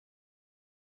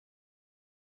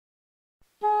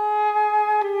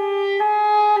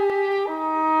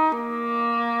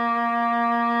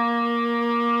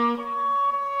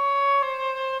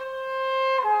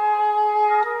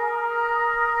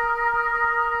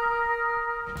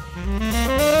Hi,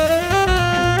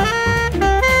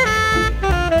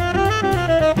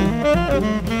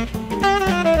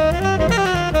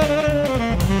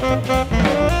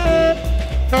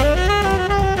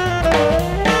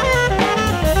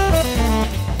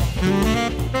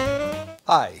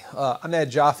 I'm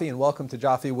Ed Joffe, and welcome to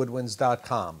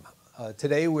JoffeWoodwinds.com.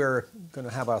 Today we're going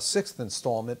to have our 6th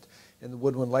installment in the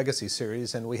Woodwind Legacy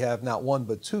series, and we have not one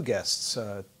but two guests,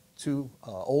 two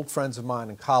old friends of mine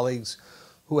and colleagues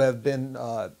who have been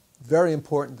very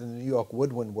important in the New York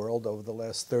woodwind world over the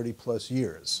last 30-plus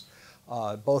years.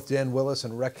 Both Dan Willis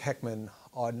and Rick Heckman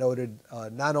are noted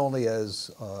not only as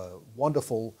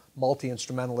wonderful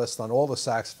multi-instrumentalists on all the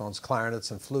saxophones,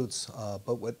 clarinets, and flutes,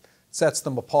 but what sets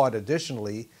them apart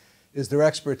additionally is their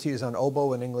expertise on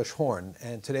oboe and English horn.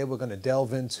 And today we're going to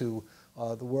delve into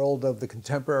the world of the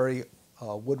contemporary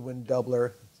woodwind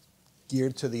doubler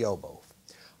geared to the oboe.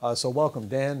 So welcome,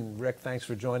 Dan and Rick. Thanks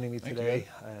for joining me today.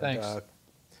 Thanks.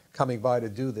 Coming by to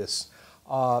do this.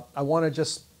 I want to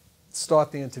just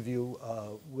start the interview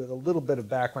with a little bit of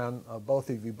background.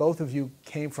 Both of you. Both of you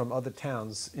came from other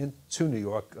towns into New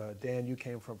York. Dan, you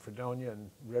came from Fredonia, and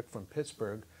Rick from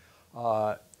Pittsburgh.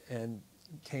 And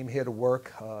came here to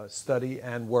work, study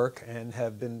and work, and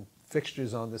have been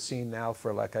fixtures on the scene now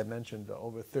for, like I mentioned,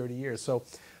 over 30 years. So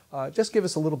just give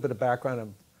us a little bit of background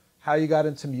on how you got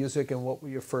into music and what were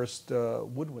your first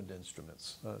woodwind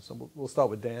instruments. So we'll start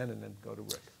with Dan and then go to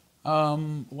Rick.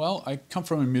 Well, I come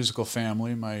from a musical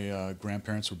family. My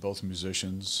grandparents were both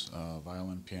musicians,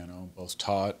 violin, piano, both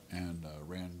taught and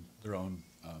ran their own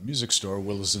music store,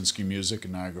 Willis Music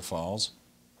in Niagara Falls.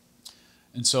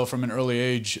 And so from an early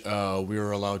age, we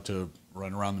were allowed to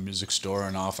run around the music store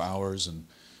in off hours and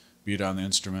beat on the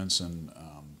instruments. And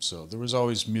so there was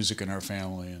always music in our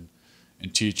family and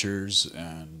teachers.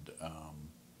 And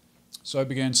so I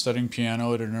began studying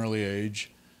piano at an early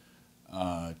age,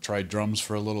 tried drums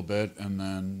for a little bit, and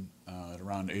then at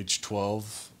around age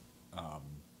 12,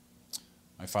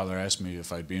 my father asked me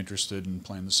if I'd be interested in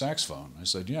playing the saxophone. I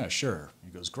said, yeah, sure. He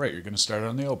goes, great, you're going to start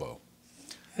on the oboe.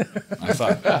 I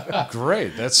thought,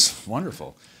 great, that's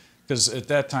wonderful. Because at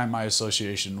that time, my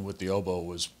association with the oboe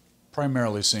was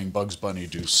primarily seeing Bugs Bunny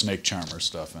do snake charmer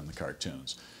stuff in the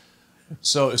cartoons.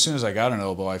 So as soon as I got an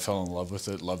oboe, I fell in love with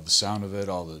it, loved the sound of it,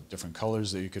 all the different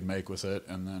colors that you could make with it.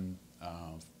 And then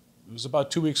it was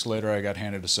about 2 weeks later, I got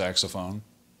handed a saxophone.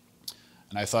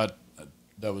 And I thought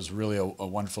that was really a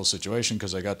wonderful situation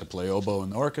because I got to play oboe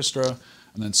in the orchestra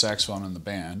and then saxophone in the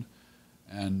band.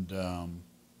 And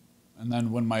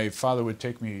then when my father would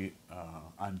take me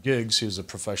on gigs, he was a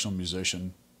professional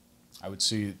musician, I would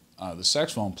see the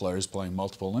saxophone players playing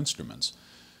multiple instruments.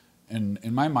 And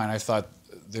in my mind, I thought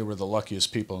they were the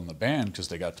luckiest people in the band because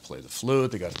they got to play the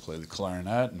flute, they got to play the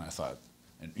clarinet, and I thought,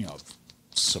 and, you know,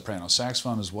 soprano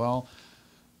saxophone as well.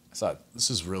 I thought, this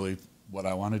is really what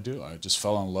I want to do. I just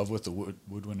fell in love with the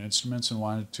woodwind instruments and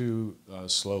wanted to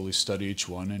slowly study each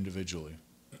one individually.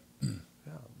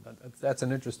 That's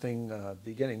an interesting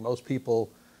beginning. Most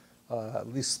people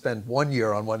at least spend 1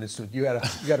 year on one instrument. You had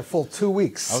a full 2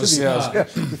 weeks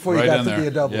before you got to be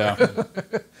a doubler.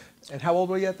 Yeah. And how old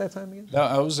were you at that time again?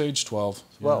 I was age 12.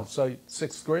 Well, so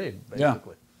 6th grade,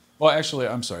 basically. Yeah. Well, actually,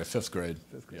 I'm sorry, 5th grade.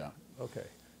 5th grade. Yeah. Okay.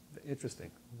 Interesting.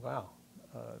 Wow.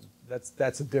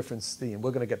 That's a different theme.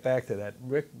 We're going to get back to that.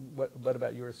 Rick, what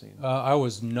about your scene? I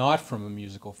was not from a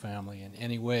musical family in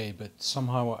any way, but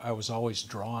somehow I was always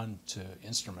drawn to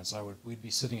instruments. We'd be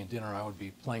sitting at dinner, I would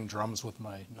be playing drums with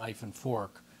my knife and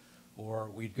fork, or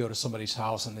we'd go to somebody's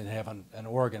house and they'd have an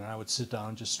organ, and I would sit down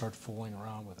and just start fooling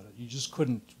around with it. You just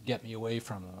couldn't get me away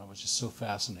from them. I was just so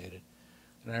fascinated.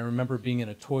 And I remember being in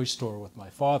a toy store with my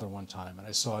father one time, and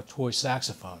I saw a toy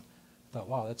saxophone. I thought,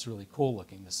 wow, that's really cool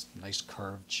looking, this nice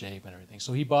curved shape and everything.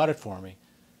 So he bought it for me,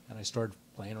 and I started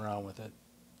playing around with it.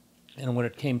 And when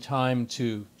it came time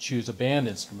to choose a band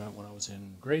instrument when I was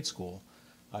in grade school,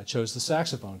 I chose the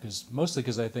saxophone, mostly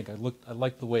because I think I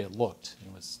liked the way it looked.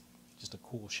 It was just a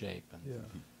cool shape and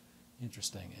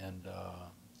interesting, and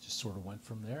just sort of went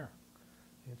from there.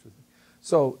 Interesting.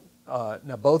 So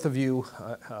now both of you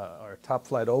are top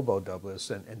flight oboe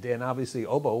doublers, and Dan, obviously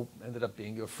oboe ended up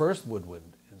being your first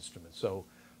woodwind instrument. So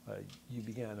you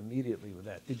began immediately with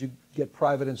that. Did you get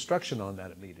private instruction on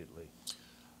that immediately?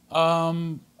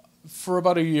 For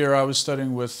about a year, I was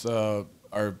studying with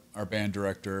our band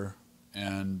director,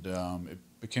 and it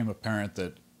became apparent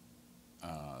that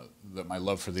that my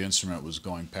love for the instrument was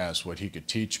going past what he could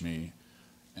teach me.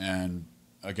 And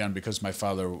again, because my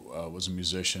father was a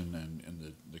musician,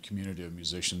 and the community of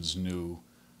musicians knew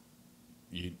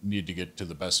you need to get to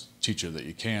the best teacher that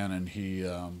you can, and he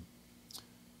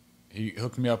he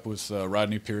hooked me up with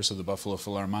Rodney Pierce of the Buffalo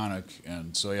Philharmonic,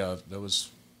 and so yeah, that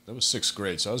was sixth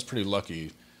grade. So I was pretty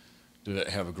lucky to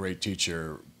have a great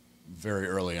teacher very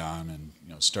early on, and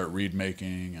start reed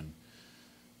making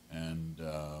and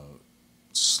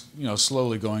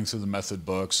slowly going through the method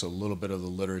books, a little bit of the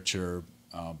literature,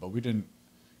 but we didn't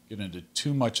get into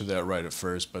too much of that right at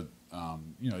first. But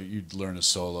you'd learn a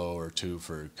solo or two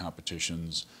for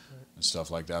competitions and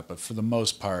stuff like that. But for the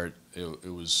most part,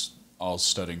 it was all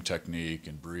studying technique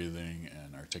and breathing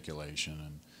and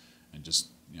articulation and just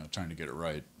trying to get it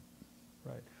right.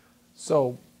 Right.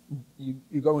 So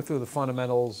you're going through the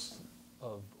fundamentals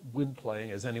of wind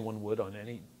playing as anyone would on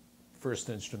any first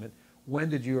instrument. When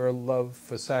did your love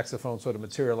for saxophone sort of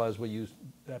materialize where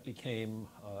that became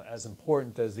as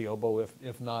important as the oboe,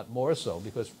 if not more so?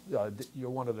 Because you're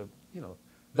one of the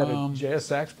better jazz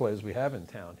sax players we have in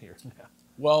town here now.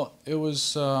 Well, it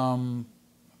was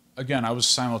again, I was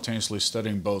simultaneously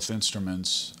studying both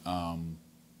instruments,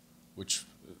 which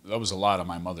that was a lot of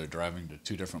my mother driving to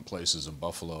two different places in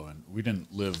Buffalo, and we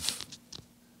didn't live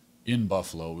in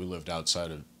Buffalo. We lived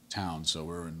outside of town, so we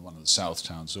were in one of the south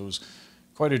towns. So it was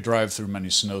quite a drive through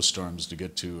many snowstorms to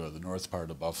get to the north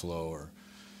part of Buffalo, or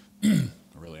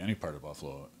really any part of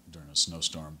Buffalo during a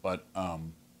snowstorm. But I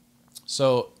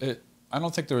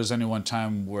don't think there was any one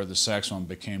time where the saxophone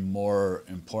became more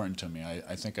important to me.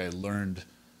 I think I learned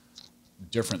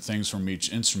different things from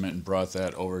each instrument and brought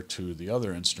that over to the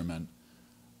other instrument.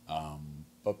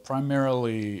 But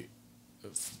primarily,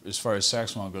 as far as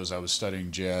saxophone goes, I was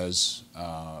studying jazz,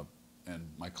 and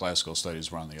my classical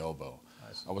studies were on the oboe.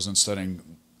 I wasn't studying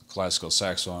classical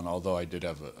saxophone, although I did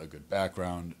have a good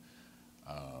background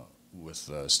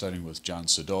with studying with John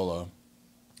Sedola,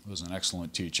 who was an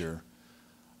excellent teacher.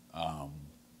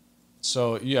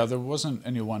 So yeah, there wasn't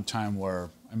any one time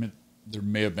where, there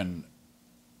may have been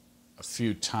a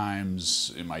few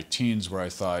times in my teens where I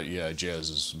thought, yeah, jazz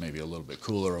is maybe a little bit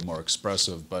cooler or more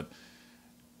expressive, but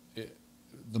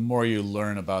the more you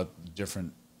learn about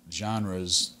different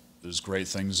genres, there's great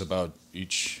things about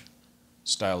each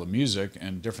style of music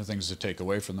and different things to take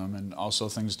away from them, and also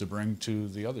things to bring to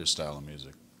the other style of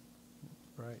music.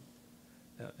 Right.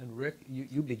 And Rick,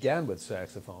 you began with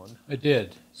saxophone. I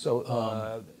did.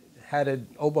 So how did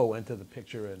oboe enter the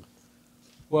picture? And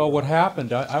well, what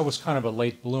happened, I was kind of a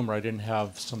late bloomer. I didn't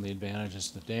have some of the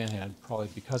advantages that Dan had, probably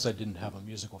because I didn't have a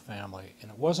musical family.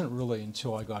 And it wasn't really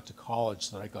until I got to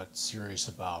college that I got serious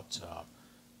about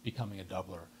becoming a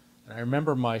doubler. And I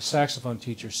remember my saxophone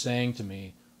teacher saying to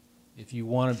me, if you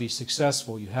want to be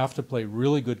successful, you have to play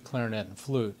really good clarinet and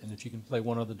flute. And if you can play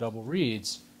one of the double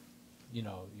reeds,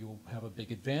 you'll have a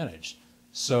big advantage.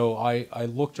 So I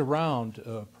looked around,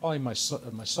 probably my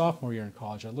sophomore year in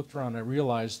college, I looked around and I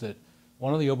realized that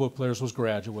one of the oboe players was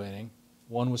graduating,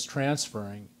 one was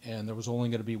transferring, and there was only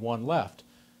going to be one left.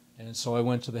 And so I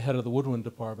went to the head of the woodwind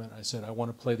department. I said, I want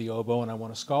to play the oboe and I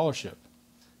want a scholarship.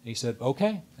 And he said,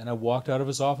 okay. And I walked out of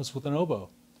his office with an oboe.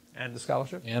 And the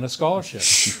scholarship? And a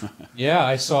scholarship. Yeah,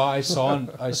 I saw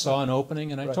an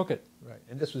opening and I took it. Right.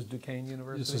 And this was Duquesne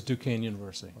University? This was Duquesne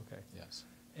University. Okay. Yes.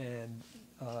 And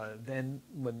then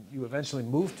when you eventually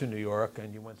moved to New York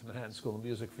and you went to Manhattan School of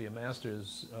Music for your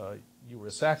master's, you were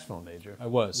a saxophone major. I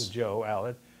was. With Joe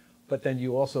Allard. But then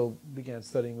you also began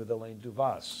studying with Elaine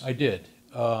Duvas. I did.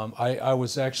 I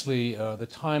was actually, the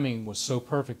timing was so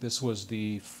perfect. This was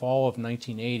the fall of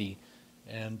 1980,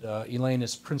 and Elaine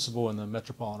is principal in the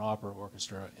Metropolitan Opera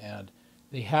Orchestra, and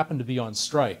they happened to be on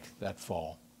strike that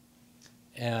fall.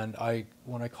 And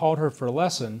when I called her for a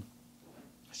lesson,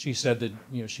 she said that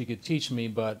she could teach me,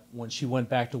 but when she went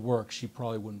back to work, she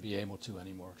probably wouldn't be able to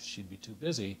anymore because she'd be too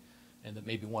busy, and that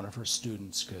maybe one of her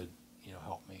students could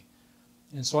help me.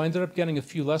 And so I ended up getting a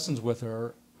few lessons with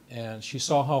her, and she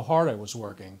saw how hard I was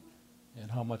working and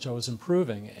how much I was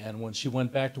improving. And when she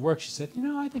went back to work, she said,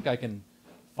 I think I can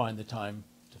find the time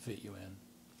to fit you in.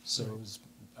 So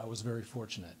I was very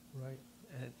fortunate. Right.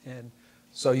 And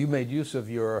so you made use of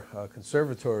your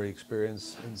conservatory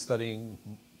experience in studying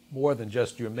more than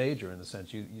just your major, in a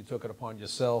sense. You took it upon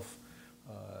yourself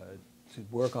to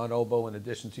work on oboe in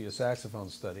addition to your saxophone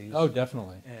studies. Oh,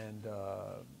 definitely.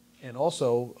 And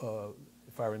also,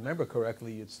 if I remember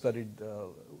correctly, you'd studied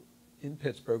in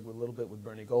Pittsburgh a little bit with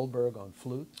Bernie Goldberg on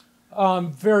flute.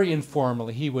 Very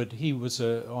informally. He was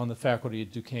on the faculty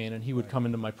at Duquesne, and he would come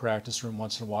into my practice room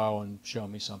once in a while and show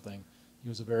me something. He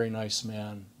was a very nice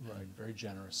man, and very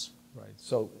generous. Right.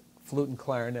 So flute and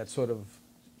clarinet sort of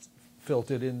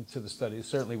filtered into the studies.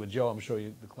 Certainly with Joe, I'm sure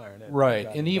the clarinet. Right.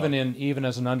 And even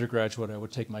as an undergraduate, I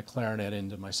would take my clarinet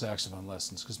into my saxophone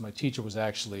lessons because my teacher was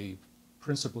actually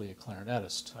principally a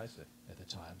clarinetist at the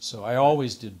time. So I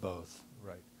always did both.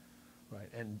 Right. Right.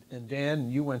 And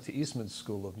Dan, you went to Eastman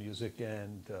School of Music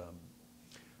and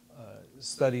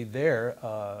studied there.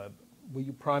 Were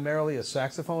you primarily a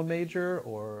saxophone major,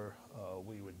 or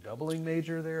were you a doubling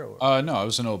major there? Or? No, I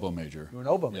was an oboe major. You were an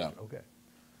oboe major, Yeah. Okay.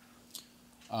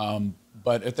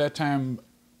 But at that time,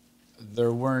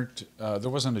 there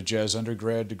wasn't a jazz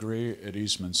undergrad degree at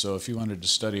Eastman, so if you wanted to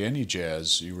study any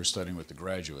jazz, you were studying with the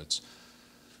graduates.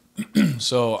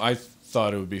 So I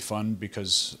thought it would be fun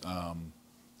because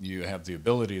you have the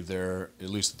ability there, at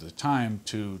least at the time,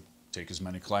 to take as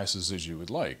many classes as you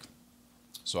would like.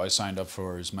 So I signed up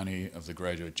for as many of the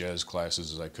graduate jazz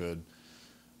classes as I could,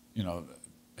 you know,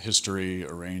 history,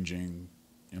 arranging,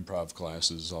 improv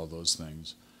classes, all those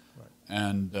things. Right.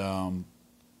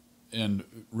 And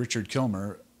Richard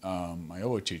Kilmer, my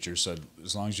oboe teacher, said,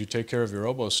 as long as you take care of your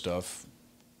oboe stuff,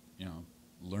 you know,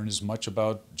 learn as much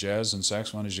about jazz and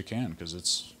saxophone as you can, because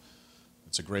it's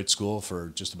a great school for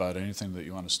just about anything that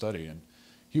you want to study. And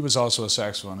he was also a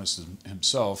saxophonist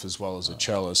himself, as well as a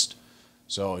cellist.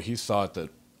 So he thought that,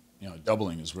 you know,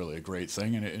 doubling is really a great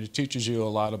thing, and it teaches you a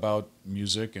lot about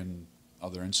music and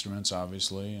other instruments,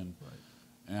 obviously, and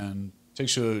and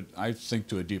takes you, I think,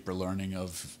 to a deeper learning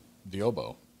of the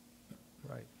oboe.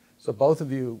 Right. So both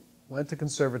of you went to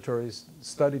conservatories,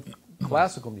 studied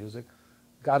classical music,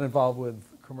 got involved with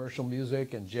commercial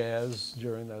music and jazz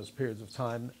during those periods of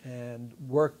time, and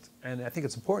worked. And I think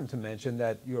it's important to mention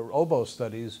that your oboe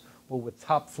studies were with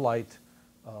top flight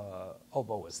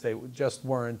oboists. They just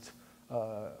weren't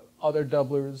other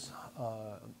doublers.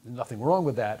 Nothing wrong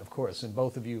with that, of course, and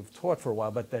both of you have taught for a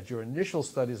while, but that your initial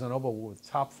studies on oboe were with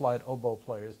top flight oboe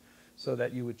players, so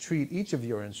that you would treat each of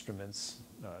your instruments,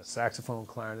 saxophone,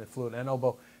 clarinet, flute, and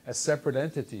oboe, as separate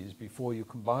entities before you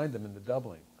combined them in the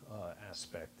doubling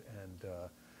aspect.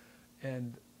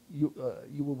 And you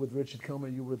were with Richard Kilmer,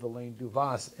 you were with Elaine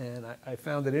Duvas, and I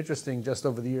found it interesting just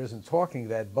over the years in talking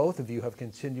that both of you have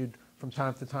continued from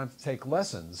time to take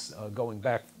lessons, going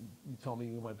back. You told me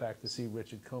you went back to see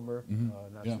Richard Kilmer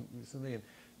not too recently, and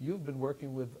you've been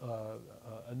working with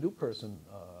a new person.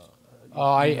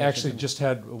 I actually just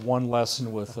had one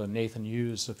lesson with Nathan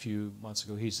Hughes a few months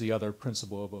ago. He's the other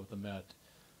principal oboe at the Met.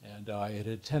 And I had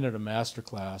attended a master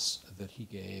class that he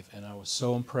gave, and I was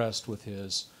so impressed with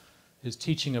his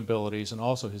teaching abilities and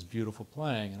also his beautiful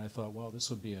playing. And I thought, well, this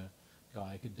would be a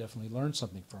guy I could definitely learn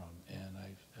something from, and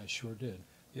I sure did.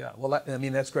 Yeah, well, I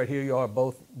mean, that's great. Here you are,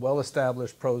 both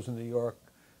well-established pros in New York,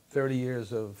 30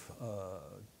 years of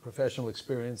professional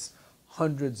experience,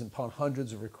 hundreds upon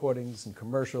hundreds of recordings in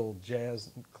commercial, jazz,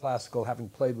 and classical, having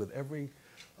played with every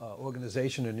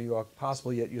organization in New York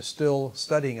possible, yet you're still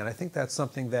studying. And I think that's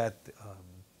something that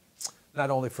not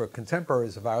only for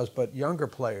contemporaries of ours, but younger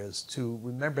players, to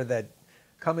remember that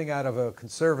coming out of a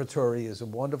conservatory is a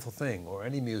wonderful thing, or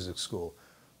any music school,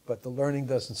 but the learning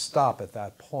doesn't stop at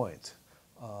that point.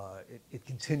 It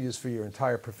continues for your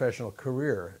entire professional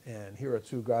career. And here are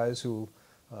two guys who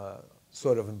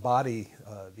sort of embody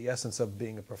the essence of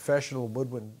being a professional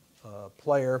woodwind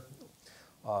player,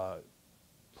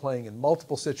 playing in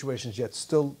multiple situations, yet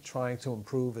still trying to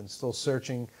improve and still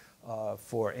searching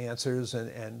for answers,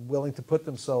 and willing to put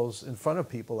themselves in front of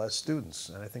people as students.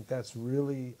 And I think that's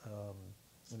really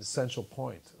an essential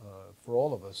point for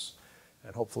all of us,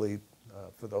 and hopefully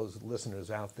for those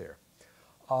listeners out there.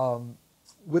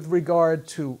 With regard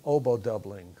to oboe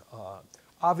doubling,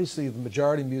 obviously the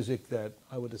majority of music that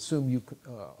I would assume you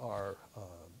are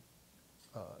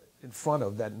in front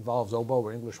of that involves oboe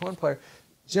or English horn player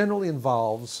generally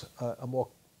involves a more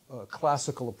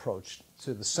classical approach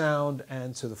to the sound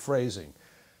and to the phrasing.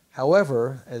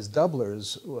 However, as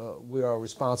doublers, we are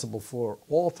responsible for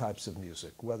all types of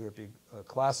music, whether it be a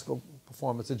classical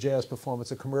performance, a jazz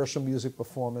performance, a commercial music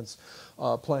performance,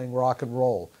 playing rock and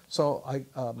roll. So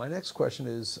my next question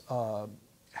is,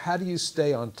 how do you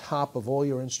stay on top of all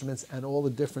your instruments and all the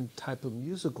different type of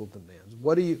musical demands?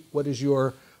 What is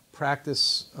your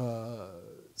practice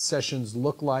sessions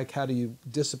look like? How do you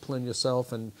discipline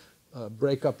yourself and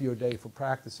break up your day for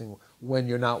practicing when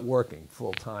you're not working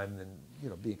full time and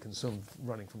being consumed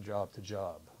running from job to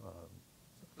job?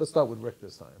 Let's start with Rick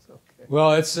this time. Okay.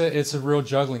 Well, it's a real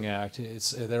juggling act.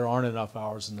 There aren't enough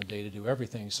hours in the day to do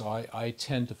everything, so I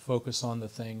tend to focus on the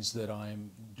things that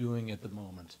I'm doing at the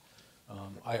moment.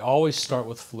 I always start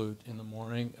with flute in the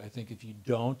morning. I think if you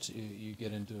don't, you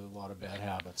get into a lot of bad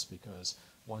habits, because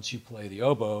once you play the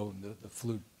oboe, the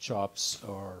flute chops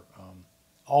are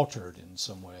altered in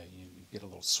some way. You get a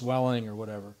little swelling or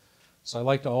whatever. So I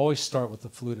like to always start with the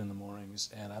flute in the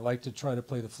mornings, and I like to try to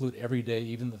play the flute every day,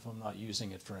 even if I'm not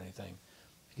using it for anything,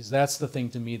 because that's the thing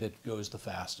to me that goes the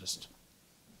fastest.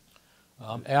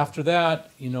 After that,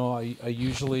 I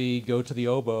usually go to the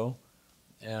oboe.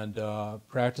 and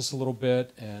practice a little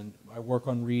bit, and I work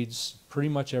on reeds pretty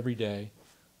much every day.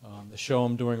 The show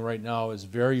I'm doing right now is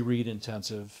very reed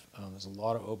intensive. There's a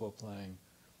lot of oboe playing,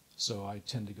 so I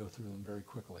tend to go through them very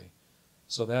quickly.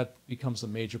 So that becomes a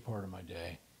major part of my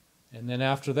day. And then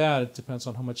after that, it depends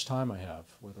on how much time I have,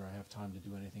 whether I have time to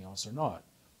do anything else or not.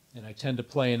 And I tend to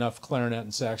play enough clarinet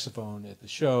and saxophone at the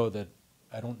show that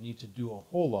I don't need to do a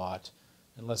whole lot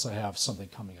unless I have something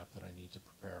coming up that I need to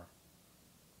prepare.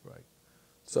 Right.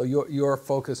 So your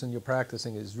focus and your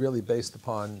practicing is really based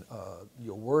upon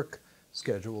your work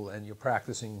schedule, and you're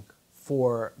practicing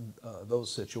for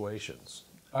those situations.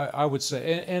 I would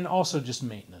say, and also just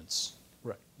maintenance.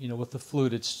 Right. You know, with the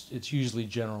flute, it's usually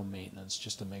general maintenance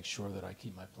just to make sure that I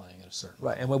keep my playing at a certain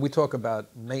Right. level. And when we talk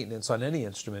about maintenance on any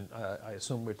instrument, I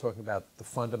assume we're talking about the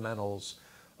fundamentals,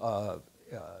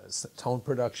 tone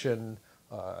production,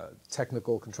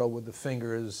 technical control with the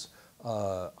fingers,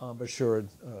 embouchure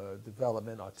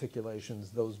development,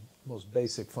 articulations, those most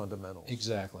basic fundamentals.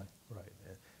 Exactly. Right.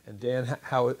 And Dan,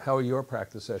 how are your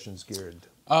practice sessions geared?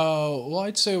 Well,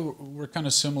 I'd say we're kind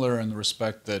of similar in the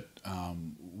respect that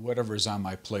whatever's on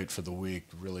my plate for the week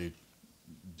really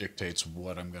dictates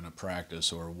what I'm going to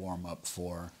practice or warm up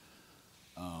for.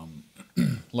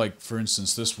 Like, for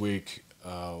instance, this week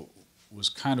was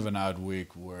kind of an odd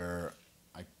week where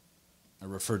I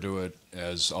refer to it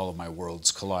as all of my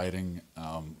worlds colliding.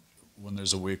 When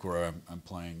there's a week where I'm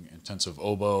playing intensive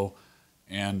oboe,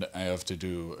 and I have to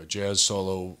do a jazz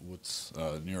solo with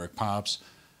New York Pops,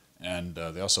 and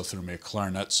they also threw me a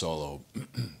clarinet solo,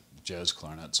 jazz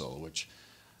clarinet solo, which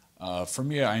for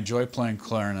me, I enjoy playing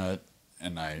clarinet,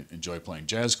 and I enjoy playing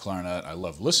jazz clarinet. I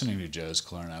love listening to jazz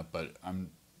clarinet, but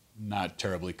I'm not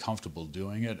terribly comfortable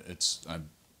doing it. I'm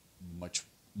much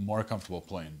more comfortable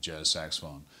playing jazz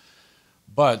saxophone.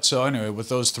 But so anyway, with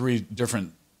those three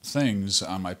different things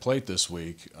on my plate this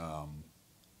week,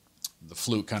 the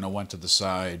flute kind of went to the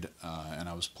side, and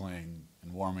I was playing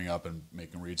and warming up and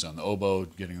making reeds on the oboe,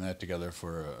 getting that together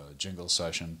for a jingle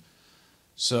session.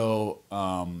 So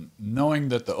knowing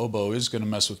that the oboe is going to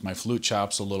mess with my flute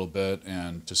chops a little bit,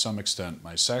 and to some extent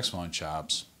my saxophone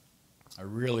chops, I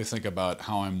really think about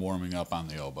how I'm warming up on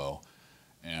the oboe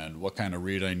and what kind of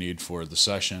reed I need for the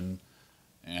session,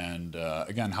 and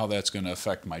again, how that's going to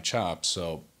affect my chops.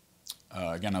 So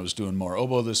again, I was doing more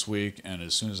oboe this week, and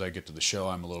as soon as I get to the show,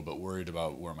 I'm a little bit worried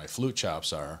about where my flute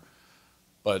chops are.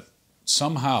 But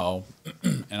somehow,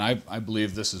 and I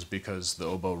believe this is because the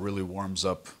oboe really warms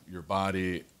up your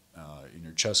body, in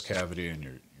your chest cavity and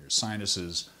your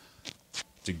sinuses,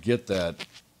 to get that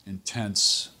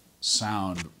intense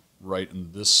sound right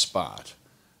in this spot.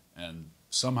 And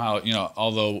somehow, you know,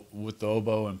 although with the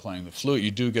oboe and playing the flute,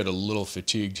 you do get a little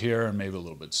fatigued here and maybe a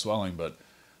little bit swelling, but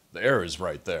the air is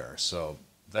right there. So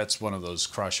that's one of those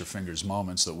cross your fingers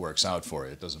moments that works out for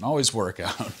you. It doesn't always work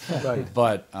out. Right.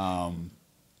 But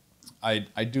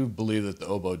I do believe that the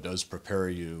oboe does prepare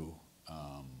you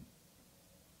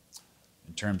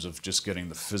in terms of just getting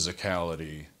the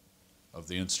physicality of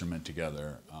the instrument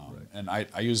together. Right. And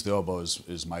I use the oboe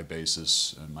as my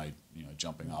basis and my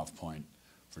jumping off point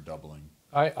for doubling.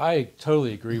 I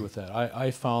totally agree with that.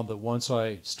 I found that once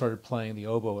I started playing the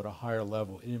oboe at a higher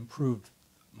level, it improved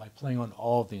my playing on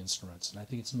all of the instruments. And I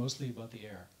think it's mostly about the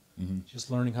air. Mm-hmm. Just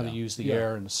learning how to use the Yeah.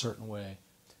 air in a certain way.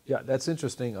 Yeah, that's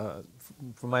interesting.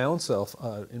 For my own self,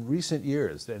 in recent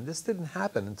years, and this didn't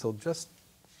happen until just,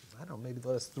 I don't know, maybe the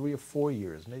last 3 or 4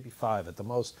 years, maybe 5 at the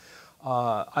most.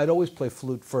 I'd always play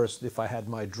flute first if I had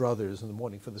my druthers in the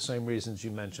morning, for the same reasons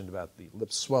you mentioned about the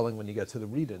lips swelling when you get to the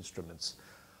reed instruments.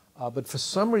 But for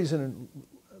some reason, in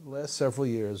the last several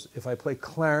years, if I play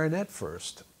clarinet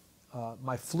first,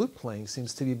 my flute playing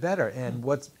seems to be better. And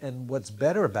what's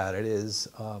better about it is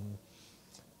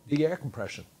the air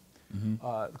compression.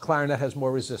 The clarinet has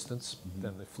more resistance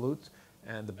than the flute,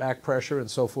 and the back pressure and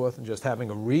so forth, and just having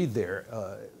a reed there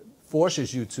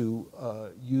forces you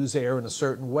to use air in a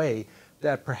certain way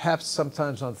that perhaps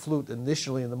sometimes on flute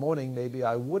initially in the morning maybe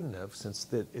I wouldn't have, since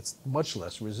it's much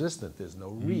less resistant. There's no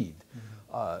reed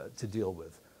to deal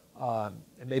with.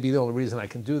 And maybe the only reason I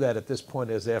can do that at this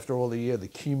point is after all the year, the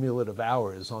cumulative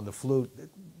hours on the flute,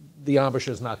 the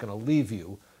embouchure is not going to leave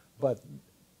you, but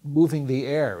moving the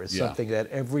air is something that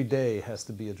every day has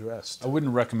to be addressed. I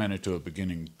wouldn't recommend it to a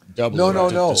beginning doubler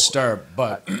to start,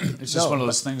 but it's just one of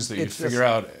those things that you figure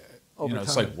out.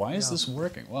 It's like, why is this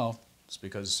working? Well, it's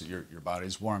because your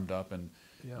body's warmed up and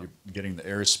you're getting the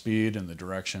air speed and the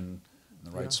direction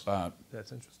in the right spot.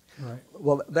 That's interesting. Right.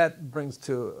 Well, that brings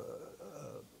to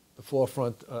the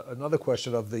forefront another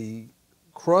question of the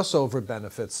crossover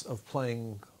benefits of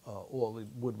playing all the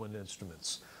woodwind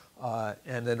instruments.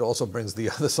 And it also brings the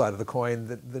other side of the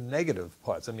coin, the negative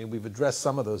parts. I mean, we've addressed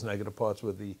some of those negative parts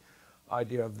with the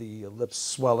idea of the lips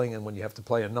swelling, and when you have to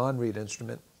play a non-reed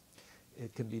instrument,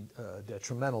 it can be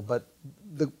detrimental. But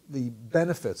the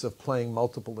benefits of playing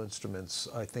multiple instruments,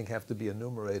 I think, have to be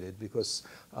enumerated, because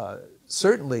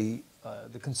certainly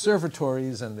the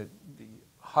conservatories and the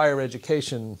higher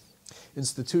education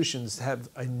institutions have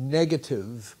a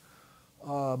negative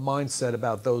mindset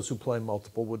about those who play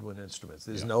multiple woodwind instruments.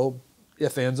 There's no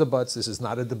ifs, ands, or buts. This is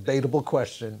not a debatable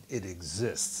question. It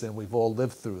exists, and we've all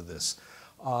lived through this.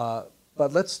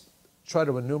 But let's try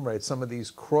to enumerate some of these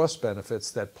cross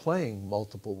benefits that playing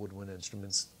multiple woodwind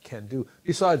instruments can do,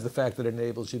 besides the fact that it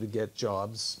enables you to get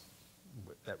jobs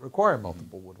that require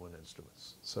multiple woodwind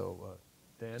instruments. So,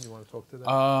 Dan, you want to talk to that?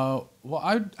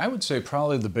 Well, I would say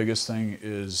probably the biggest thing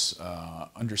is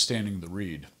understanding the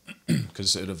reed,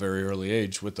 because at a very early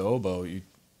age with the oboe,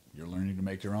 you're learning to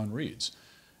make your own reeds,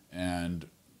 and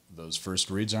those first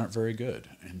reeds aren't very good,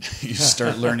 and you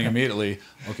start learning immediately,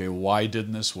 okay, why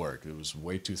didn't this work? It was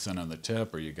way too thin on the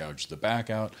tip, or you gouged the back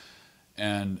out.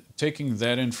 And taking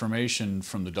that information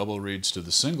from the double reeds to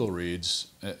the single reeds,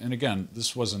 and again,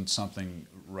 this wasn't something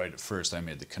right at first I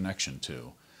made the connection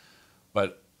to,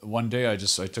 but one day I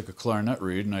took a clarinet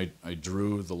reed and I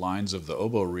drew the lines of the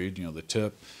oboe reed, you know, the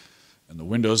tip and the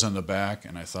windows on the back,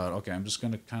 and I thought, okay, I'm just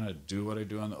going to kind of do what I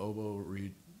do on the oboe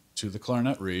reed to the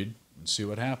clarinet reed and see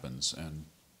what happens. And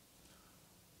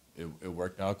it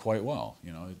worked out quite well.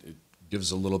 You know, it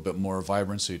gives a little bit more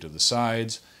vibrancy to the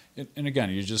sides. And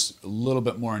again, you're just a little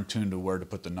bit more in tune to where to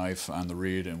put the knife on the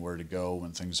reed and where to go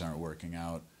when things aren't working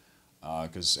out.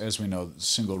 Because as we know,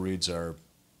 single reeds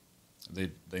they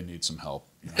need some help.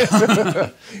 You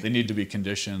know? They need to be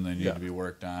conditioned. They need to be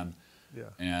worked on. Yeah.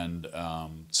 And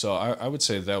so I would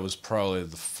say that was probably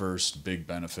the first big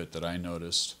benefit that I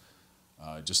noticed,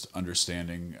 just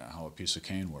understanding how a piece of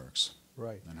cane works.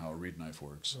 Right. And how a reed knife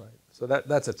works. Right. So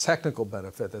that's a technical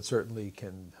benefit that certainly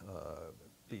can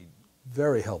be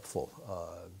very helpful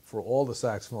for all the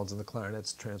saxophones and the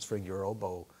clarinets transferring your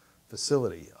oboe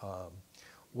facility.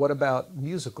 What about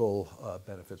musical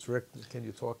benefits? Rick, can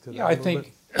you talk to that a little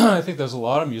bit? I think there's a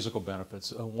lot of musical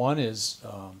benefits. One is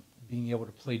being able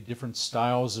to play different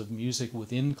styles of music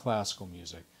within classical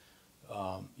music.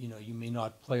 You know, you may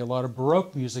not play a lot of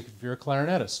Baroque music if you're a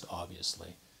clarinetist,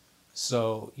 obviously.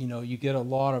 So, you know, you get a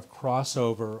lot of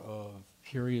crossover of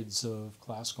periods of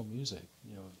classical music,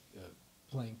 you know,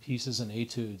 playing pieces and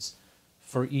etudes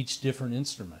for each different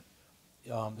instrument.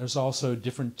 There's also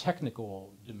different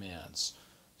technical demands.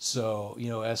 So, you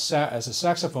know, as a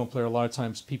saxophone player, a lot of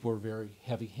times people are very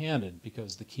heavy-handed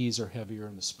because the keys are heavier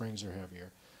and the springs are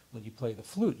heavier. When you play the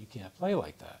flute, you can't play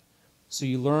like that. So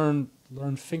you learn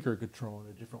finger control in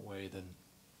a different way than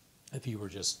if you were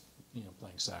just, you know,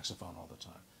 playing saxophone all the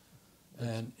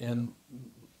time. And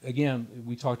again,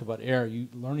 we talked about air,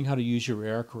 learning how to use your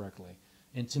air correctly.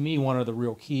 And to me, one of the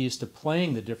real keys to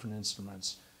playing the different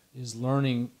instruments is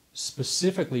learning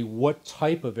specifically what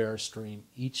type of airstream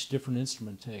each different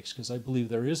instrument takes, because I believe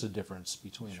there is a difference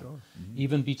between them. Mm-hmm.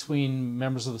 Even between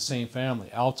members of the same family,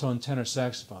 alto and tenor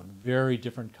saxophone, very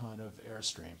different kind of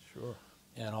airstream. Sure.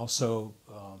 And also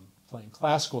playing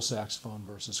classical saxophone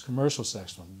versus commercial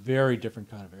saxophone, very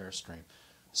different kind of airstream.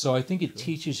 So I think it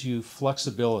teaches you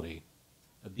flexibility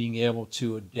of being able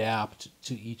to adapt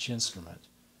to each instrument.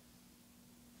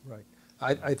 Right.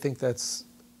 I think that's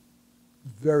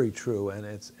very true, and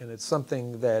it's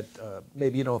something that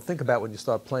maybe you don't think about when you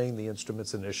start playing the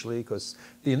instruments initially, because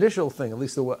the initial thing, at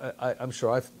least I'm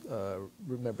sure I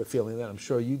remember feeling that, I'm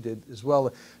sure you did as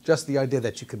well, just the idea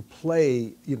that you can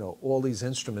play, you know, all these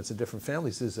instruments in different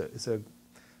families is a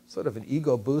sort of an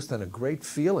ego boost and a great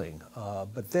feeling.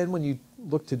 But then when you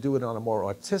look to do it on a more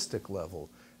artistic level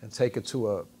and take it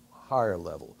to a higher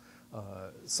level,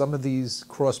 some of these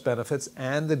cross benefits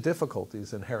and the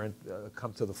difficulties inherent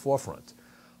come to the forefront.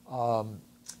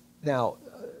 Now,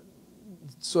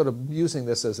 sort of using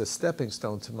this as a stepping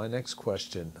stone to my next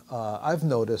question, I've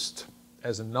noticed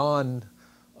as a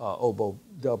non-oboe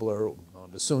doubler,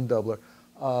 non-bassoon doubler,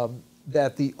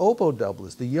 that the oboe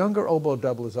doublers, the younger oboe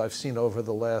doublers I've seen over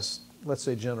the last, let's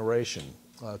say, generation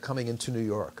coming into New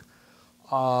York,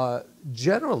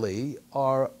 generally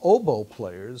are oboe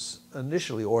players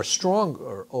initially, or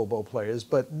stronger oboe players,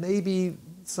 but maybe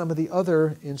some of the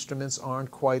other instruments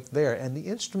aren't quite there. And the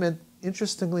instrument,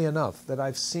 interestingly enough, that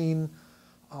I've seen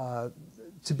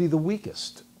to be the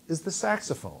weakest is the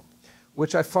saxophone,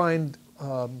 which I find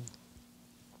a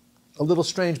little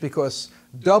strange, because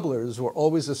doublers were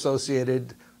always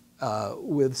associated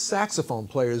with saxophone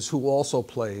players who also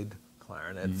played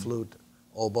clarinet, flute,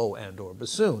 oboe, and or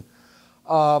bassoon.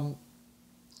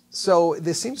 So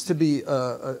there seems to be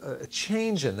a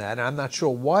change in that, and I'm not sure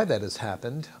why that has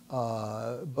happened,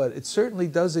 but it certainly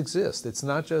does exist. It's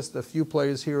not just a few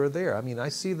players here or there. I mean, I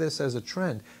see this as a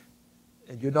trend.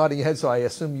 And you're nodding your head, so I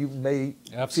assume you may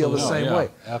feel the same way.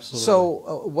 Absolutely.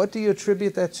 So what do you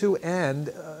attribute that to?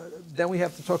 And then we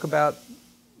have to talk about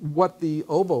what the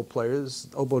oboe players,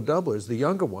 oboe doublers, the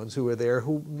younger ones who are there,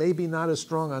 who may be not as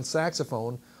strong on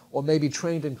saxophone or maybe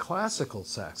trained in classical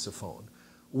saxophone,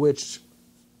 which,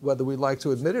 whether we like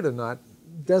to admit it or not,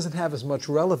 doesn't have as much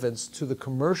relevance to the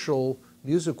commercial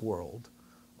music world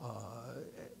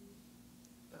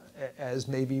as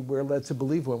maybe we're led to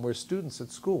believe when we're students at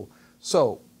school.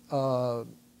 So I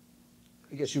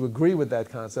guess you agree with that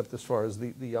concept as far as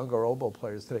the younger oboe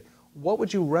players today. What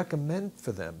would you recommend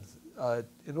for them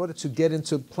in order to get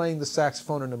into playing the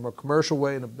saxophone in a more commercial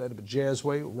way, in a jazz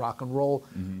way, rock and roll?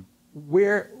 Mm-hmm.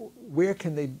 Where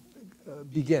can they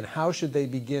begin? How should they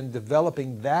begin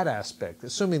developing that aspect,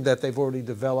 assuming that they've already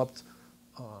developed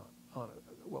on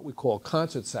what we call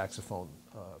concert saxophone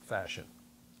fashion?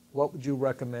 What would you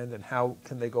recommend, and how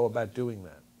can they go about doing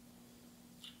that?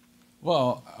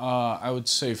 Well, I would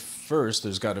say first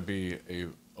there's got to be a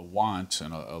want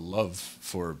and a love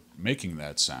for making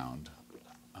that sound.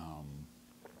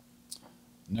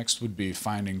 Next would be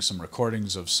finding some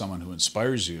recordings of someone who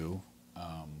inspires you.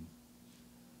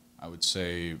 I would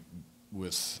say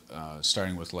with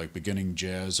starting with like beginning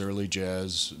jazz, early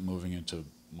jazz, moving into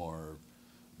more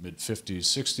mid-50s,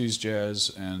 60s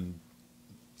jazz, and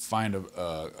find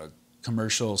a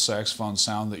commercial saxophone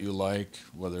sound that you like,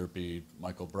 whether it be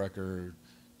Michael Brecker,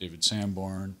 David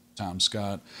Sanborn, Tom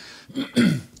Scott.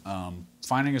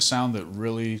 Finding a sound that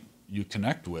really you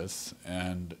connect with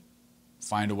and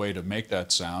find a way to make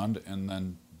that sound, and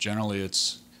then generally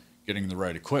it's getting the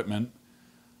right equipment,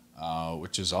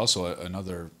 which is also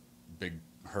another big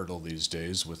hurdle these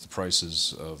days with the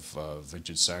prices of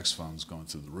vintage saxophones going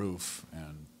through the roof,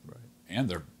 and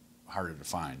they're harder to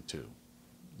find too.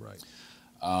 Right.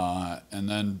 And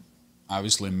then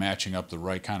obviously matching up the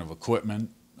right kind of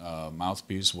equipment,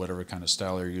 mouthpiece, whatever kind of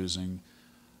style you're using.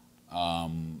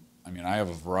 I mean, I have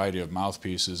a variety of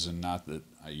mouthpieces, and not that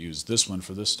I use this one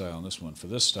for this style and this one for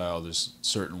this style. There's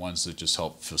certain ones that just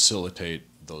help facilitate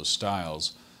those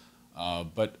styles.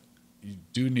 But you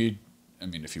do need, I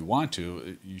mean, if you want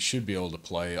to, you should be able to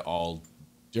play all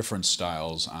different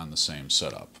styles on the same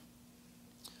setup.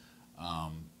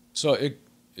 So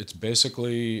it's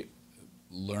basically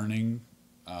learning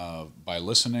by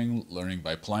listening, learning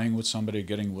by playing with somebody,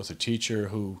 getting with a teacher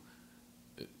who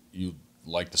you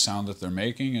like the sound that they're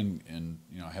making, and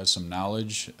you know, has some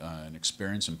knowledge and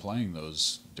experience in playing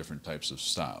those different types of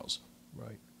styles.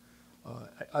 Right.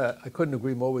 I couldn't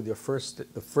agree more with your first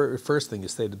thing you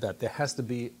stated, that there has to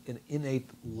be an innate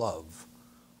love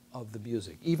of the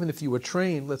music. Even if you were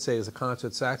trained, let's say, as a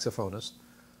concert saxophonist,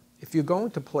 if you're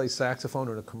going to play saxophone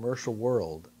in a commercial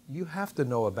world, you have to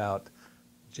know about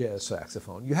jazz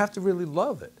saxophone. You have to really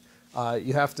love it.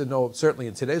 You have to know, certainly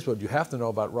in today's world, you have to know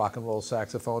about rock and roll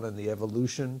saxophone and the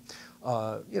evolution,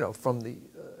 you know, from the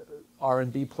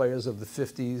R&B players of the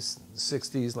 50s,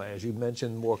 60s, as you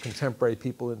mentioned, more contemporary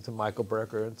people into Michael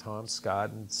Brecker and Tom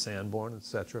Scott and Sanborn,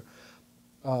 etc.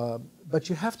 But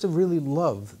you have to really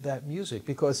love that music,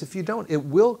 because if you don't, it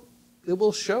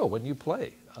will show when you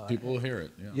play. People will hear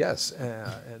it. Yeah. Yes.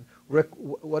 And Rick,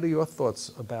 what are your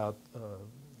thoughts about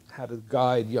how to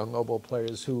guide young oboe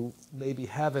players who maybe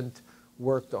haven't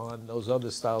worked on those other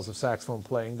styles of saxophone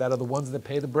playing that are the ones that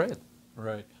pay the bread?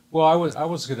 Right. Well, I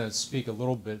was going to speak a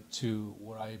little bit to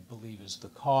what I believe is the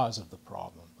cause of the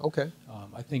problem. Okay.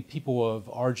 I think people of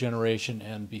our generation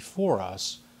and before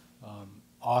us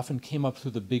often came up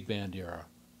through the big band era,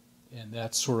 and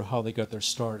that's sort of how they got their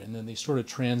start. And then they sort of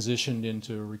transitioned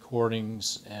into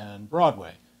recordings and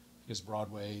Broadway, because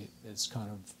Broadway is kind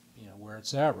of, you know, where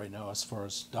it's at right now as far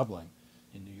as doubling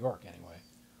in New York anyway.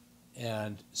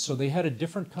 And so they had a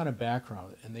different kind of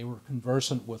background, and they were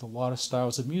conversant with a lot of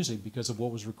styles of music because of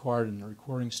what was required in the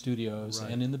recording studios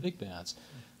and in the big bands.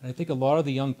 And I think a lot of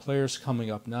the young players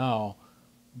coming up now,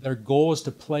 their goal is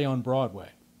to play on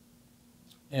Broadway.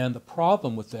 And the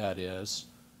problem with that is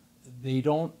they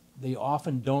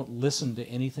often don't listen to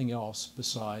anything else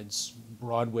besides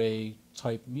Broadway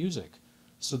type music.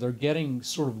 So they're getting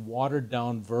sort of watered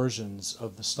down versions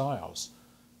of the styles.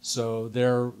 So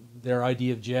their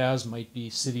idea of jazz might be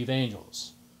City of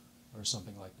Angels or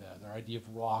something like that. Their idea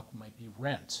of rock might be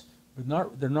Rent.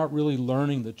 But they're not really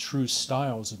learning the true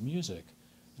styles of music.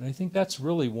 And I think that's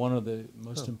really one of the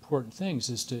most important things,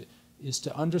 is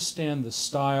to understand the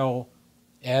style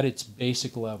at its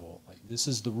basic level. Like, this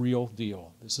is the real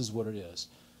deal. This is what it is.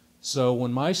 So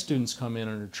when my students come in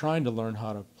and are trying to learn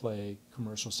how to play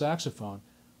commercial saxophone,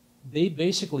 they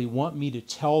basically want me to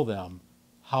tell them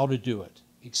how to do it,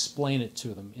 explain it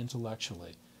to them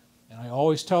intellectually. And I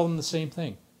always tell them the same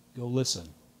thing: go listen.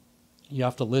 You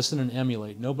have to listen and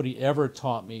emulate. Nobody ever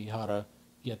taught me how to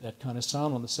get that kind of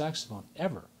sound on the saxophone,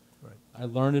 ever. Right. I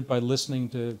learned it by listening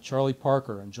to Charlie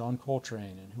Parker and John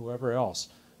Coltrane and whoever else.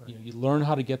 Right. You know, you learn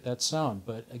how to get that sound.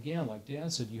 But again, like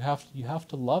Dan said, you have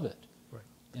to love it. Right.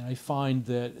 And I find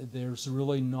that there's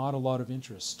really not a lot of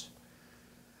interest.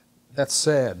 That's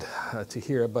sad to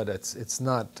hear, but it's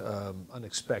not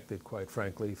unexpected, quite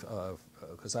frankly,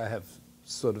 because I have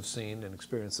sort of seen and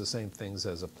experienced the same things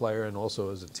as a player and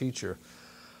also as a teacher.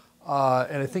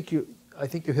 And I think you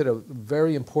hit a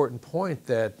very important point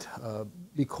that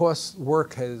because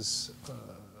work has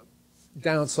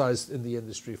downsized in the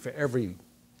industry for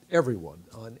everyone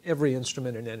on every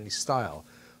instrument and any style,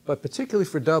 but particularly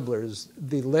for doublers,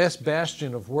 the last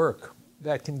bastion of work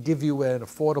that can give you an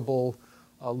affordable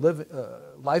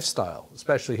lifestyle,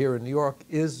 especially here in New York,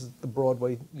 is the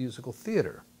Broadway musical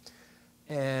theater.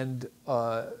 And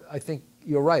I think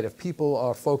you're right. If people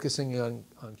are focusing on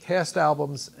cast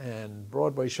albums and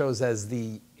Broadway shows as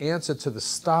the answer to the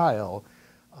style,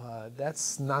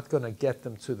 that's not going to get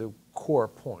them to the core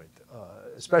point,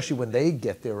 especially when they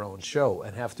get their own show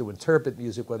and have to interpret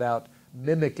music without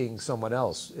mimicking someone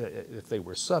else, if they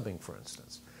were subbing, for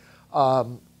instance.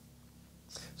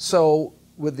 So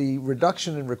with the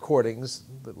reduction in recordings,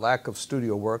 the lack of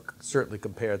studio work, certainly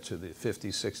compared to the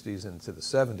 50s, 60s, and to the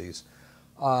 70s,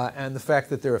 and the fact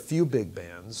that there are a few big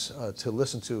bands to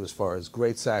listen to as far as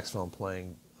great saxophone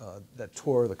playing that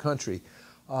tour the country,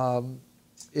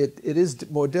 it is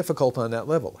more difficult on that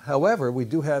level. However, we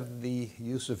do have the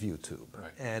use of YouTube,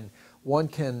 right, and one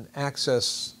can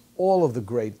access all of the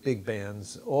great big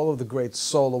bands, all of the great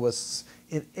soloists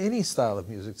in any style of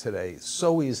music today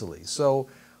so easily. So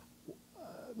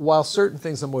while certain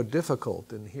things are more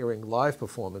difficult in hearing live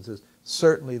performances,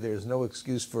 certainly there's no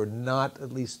excuse for not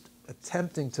at least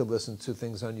attempting to listen to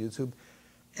things on YouTube.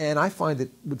 And I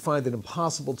would find it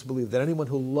impossible to believe that anyone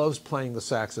who loves playing the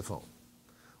saxophone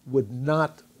would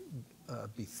not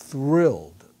be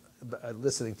thrilled by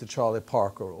listening to Charlie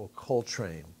Parker or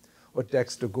Coltrane or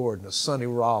Dexter Gordon or Sonny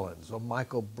Rollins or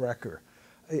Michael Brecker,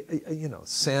 you know,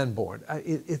 Sanborn.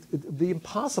 It'd be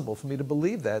impossible for me to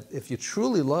believe that if you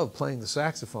truly love playing the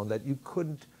saxophone, that you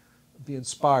couldn't be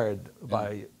inspired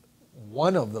by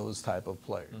one of those type of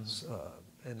players.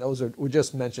 And those we're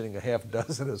just mentioning a half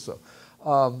dozen or so.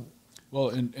 Well,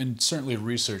 and certainly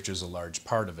research is a large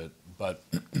part of it, but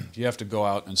you have to go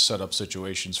out and set up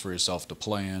situations for yourself to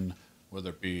play in, whether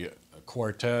it be a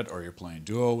quartet or you're playing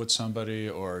duo with somebody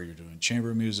or you're doing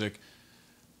chamber music.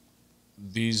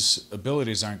 These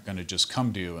abilities aren't going to just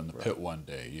come to you in the pit one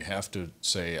day. You have to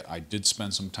say, I did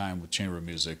spend some time with chamber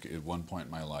music at one point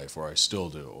in my life, or I still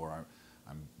do, or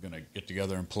I'm going to get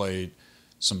together and play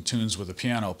some tunes with a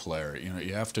piano player. You know,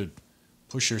 you have to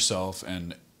push yourself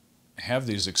and have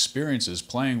these experiences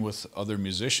playing with other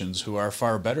musicians who are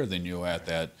far better than you at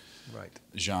that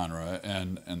genre,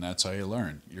 and that's how you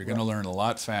learn. You're going to learn a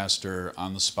lot faster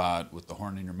on the spot with the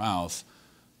horn in your mouth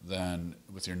than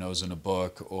with your nose in a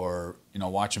book, or, you know,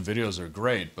 watching videos are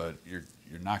great, but you're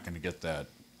not going to get that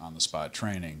on the spot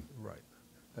training. Right,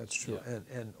 that's true. Yeah.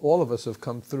 And all of us have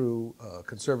come through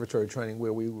conservatory training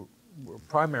where we were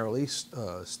primarily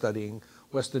studying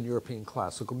Western European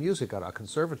classical music at our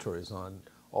conservatories on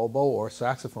oboe or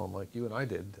saxophone, like you and I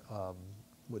did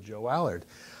with Joe Allard.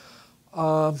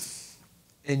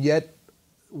 And yet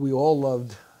we all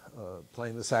loved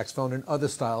playing the saxophone in other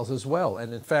styles as well.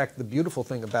 And in fact, the beautiful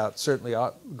thing about certainly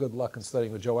our good luck in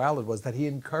studying with Joe Allard was that he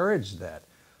encouraged that,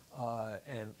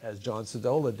 and as John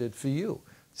Sedola did for you,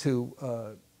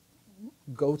 to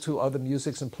go to other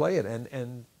musics and play it.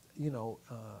 And you know,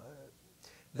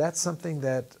 that's something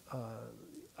that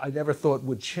I never thought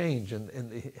would change in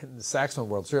the saxophone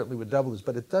world, certainly with doublers,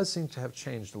 but it does seem to have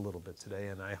changed a little bit today,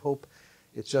 and I hope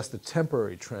it's just a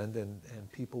temporary trend, and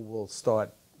people will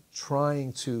start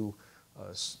trying to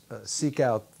seek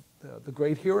out the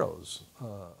great heroes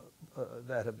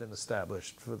that have been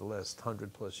established for the last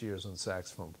 100+ years in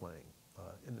saxophone playing,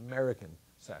 in American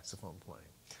saxophone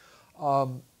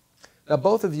playing. Now,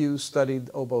 both of you studied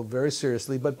oboe very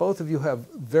seriously, but both of you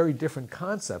have very different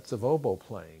concepts of oboe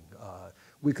playing.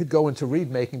 We could go into reed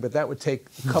making, but that would take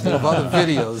a couple of other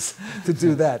videos to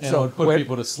do that. And so it would put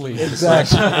people to sleep.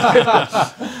 Exactly.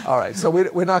 All right, so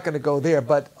we're not going to go there,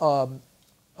 but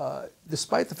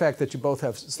despite the fact that you both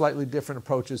have slightly different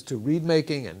approaches to reed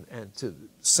making and to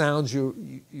sounds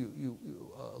you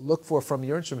look for from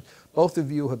your instrument, both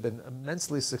of you have been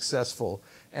immensely successful.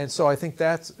 And so I think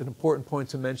that's an important point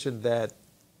to mention, that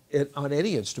on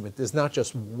any instrument, there's not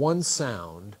just one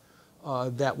sound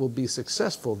that will be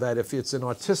successful, that if it's an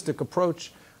artistic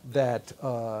approach, that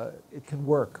it can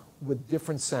work with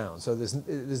different sounds. So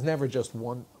there's never just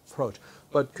one approach.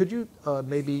 But could you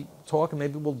maybe talk, and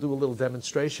maybe we'll do a little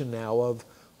demonstration now of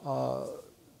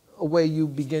a way you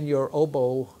begin your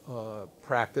oboe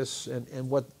practice and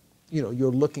what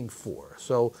you're looking for.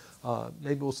 So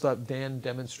maybe we'll start Dan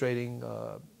demonstrating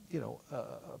a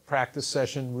practice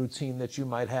session routine that you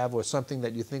might have, or something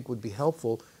that you think would be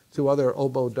helpful to other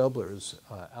oboe doublers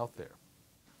out there.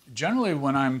 Generally,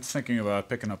 when I'm thinking about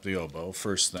picking up the oboe,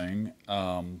 first thing,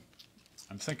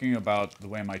 I'm thinking about the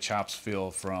way my chops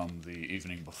feel from the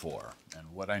evening before and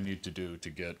what I need to do to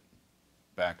get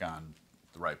back on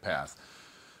the right path.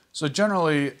 So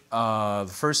generally,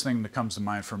 the first thing that comes to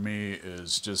mind for me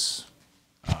is just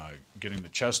getting the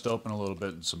chest open a little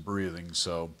bit and some breathing.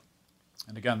 So,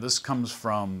 and again, this comes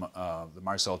from the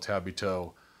Marcel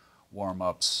Tabito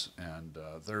warm-ups, and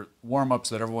they're warm-ups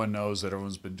that everyone knows, that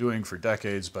everyone's been doing for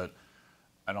decades, but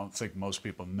I don't think most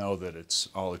people know that it's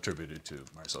all attributed to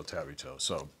Marcel Tabito.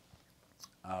 So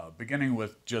beginning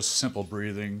with just simple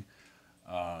breathing,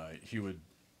 he would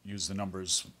use the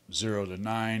numbers 0 to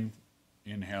 9,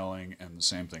 inhaling, and the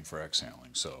same thing for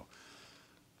exhaling. So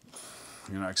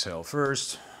you're going to exhale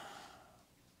first.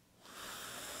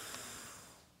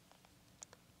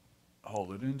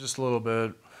 Hold it in just a little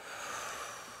bit.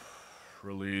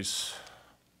 Release.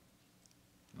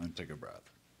 And then take a breath.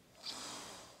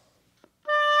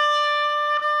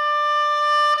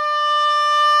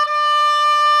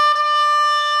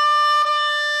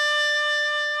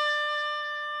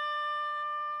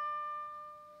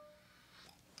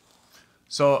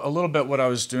 So a little bit what I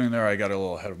was doing there, I got a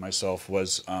little ahead of myself,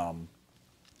 was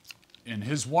in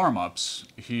his warm-ups,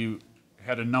 he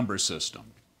had a number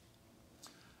system.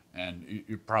 And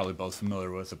you're probably both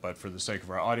familiar with it, but for the sake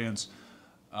of our audience,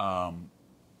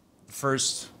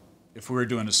 first, if we were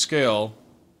doing a scale,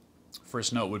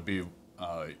 first note would be,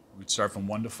 we'd start from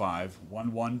 1 to 5,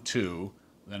 1, 1, 2.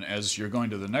 Then as you're going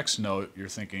to the next note, you're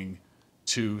thinking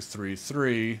 2, 3,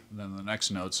 3, then the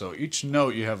next note. So each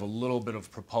note you have a little bit of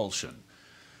propulsion.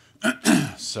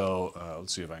 So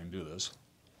let's see if I can do this.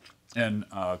 And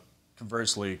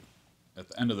conversely, at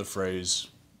the end of the phrase,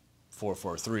 4,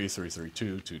 4, 3, 3, 3,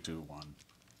 2, 2, 2, 1.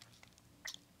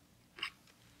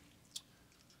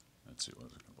 Let's see, what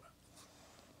is it going to play?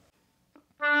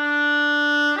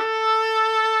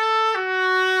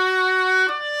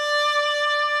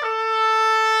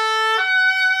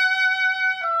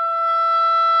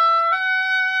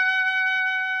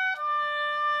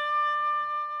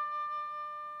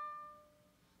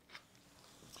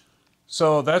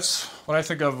 So that's what I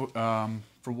think of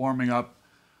for warming up.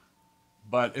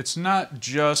 But it's not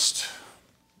just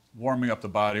warming up the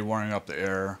body, warming up the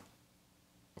air.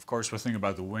 Of course, we're thinking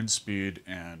about the wind speed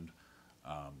and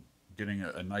getting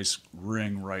a nice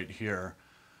ring right here.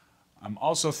 I'm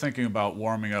also thinking about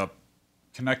warming up,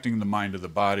 connecting the mind to the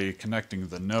body, connecting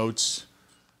the notes,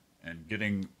 and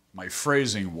getting my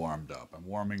phrasing warmed up. I'm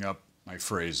warming up my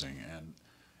phrasing.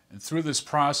 And through this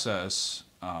process,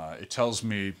 it tells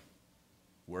me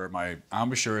where my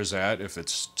embouchure is at, if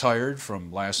it's tired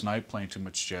from last night playing too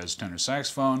much jazz tenor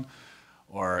saxophone,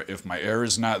 or if my air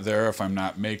is not there, if I'm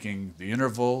not making the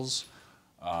intervals.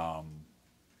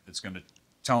 It's going to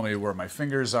tell me where my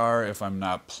fingers are, if I'm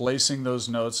not placing those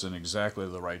notes in exactly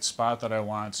the right spot that I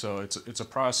want. So it's a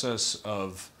process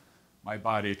of my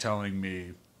body telling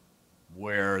me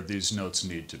where these notes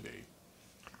need to be.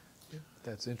 Yeah,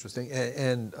 that's interesting.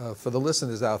 And for the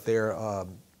listeners out there,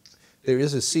 there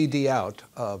is a CD out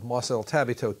of Marcel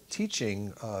Tabito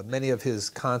teaching many of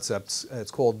his concepts. It's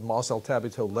called Marcel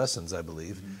Tabito Lessons, I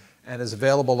believe, and is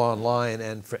available online.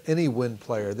 And for any wind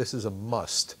player, this is a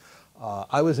must.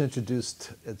 I was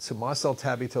introduced to Marcel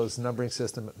Tabito's numbering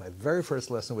system at my very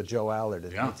first lesson with Joe Allard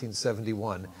in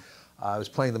 1971. I was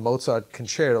playing the Mozart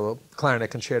concerto, clarinet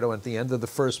concerto, and at the end of the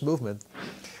first movement,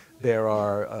 there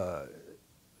are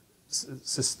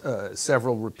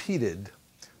several repeated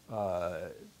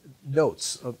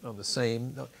notes on the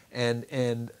same note,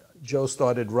 and Joe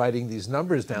started writing these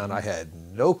numbers down. I had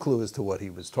no clue as to what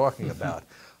he was talking about,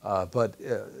 but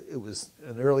it was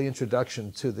an early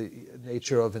introduction to the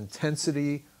nature of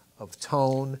intensity, of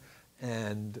tone,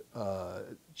 and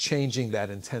changing that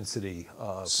intensity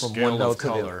from one note to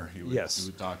the other. He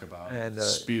would talk about, and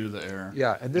speed of the air.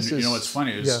 Yeah, and this is, you know what's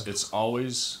funny is it's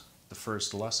always the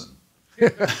first lesson.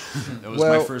 That was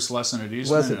my first lesson at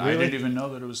Eastman. Was it really? I didn't even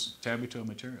know that it was tabby-toe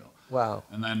material. Wow.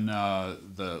 And then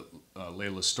the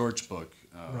Layla Storch book.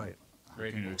 Right.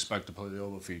 Great. Can you expect to play the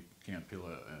oboe if you can't peel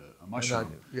a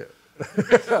mushroom? Yeah. I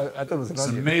thought it was It's an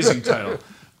onion. amazing title.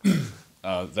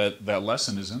 That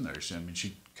lesson is in there.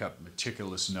 She kept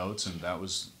meticulous notes, and that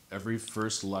was every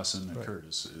first lesson at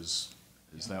Curtis is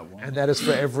that one. And that is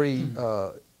for every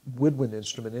woodwind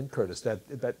instrument in Curtis. That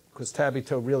because Tabby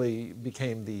Toe really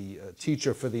became the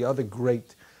teacher for the other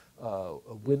great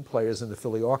wind players in the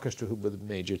Philly Orchestra, who were the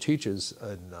major teachers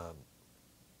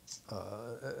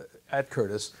at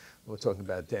Curtis. We're talking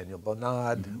about Daniel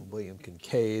Bonad, William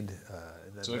Kincaid.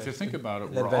 And then So if you think about it,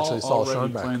 and then we're eventually all Saul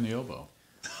already Schoenbach. playing the oboe.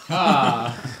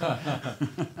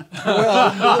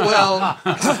 Well,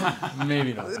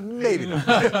 Maybe not. maybe not.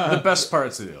 The best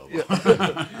parts of the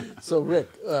oboe. So, Rick,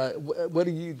 what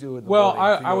do you do in the Well,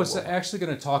 morning for I your was work? actually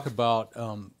going to talk about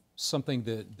something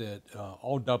that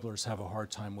all doublers have a hard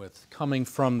time with, coming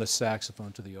from the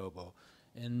saxophone to the oboe.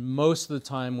 And most of the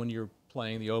time when you're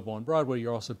playing the oboe on Broadway,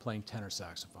 you're also playing tenor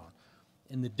saxophone.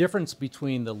 And the difference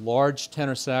between the large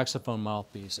tenor saxophone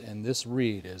mouthpiece and this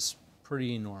reed is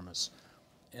pretty enormous.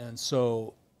 And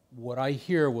so what I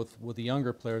hear with the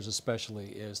younger players especially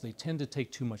is they tend to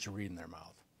take too much reed in their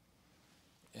mouth.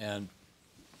 And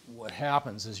what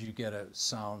happens is you get a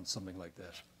sound something like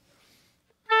this,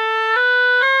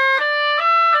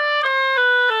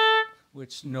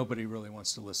 which nobody really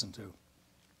wants to listen to.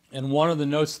 And one of the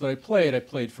notes that I played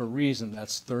for a reason.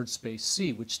 That's third space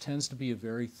C, which tends to be a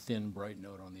very thin, bright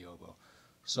note on the oboe.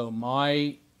 So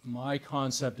my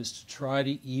concept is to try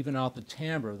to even out the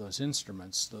timbre of those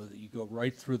instruments so that you go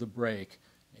right through the break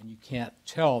and you can't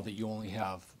tell that you only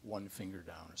have one finger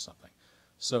down or something.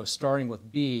 So starting with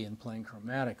B and playing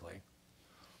chromatically.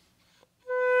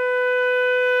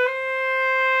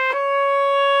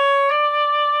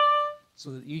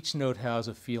 So that each note has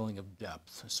a feeling of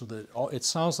depth, so that it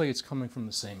sounds like it's coming from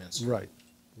the same instrument.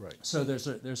 Right, right. So there's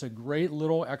a great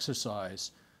little exercise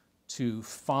to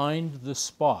find the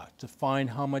spot, to find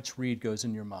how much reed goes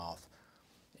in your mouth.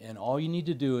 And all you need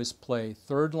to do is play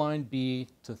third line B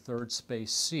to third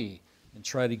space C and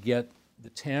try to get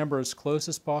the timbre as close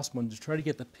as possible and to try to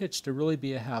get the pitch to really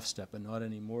be a half step and not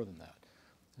any more than that.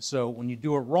 So when you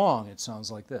do it wrong, it sounds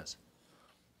like this.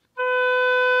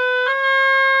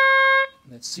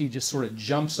 That C just sort of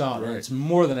jumps out, and it's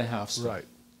more than a half step. Right.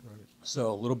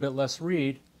 So a little bit less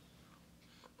reed.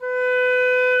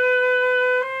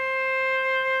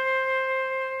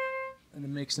 And it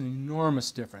makes an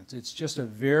enormous difference. It's just a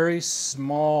very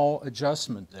small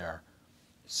adjustment there.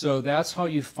 So that's how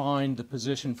you find the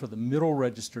position for the middle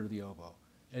register of the oboe.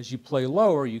 As you play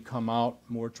lower, you come out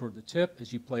more toward the tip.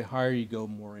 As you play higher, you go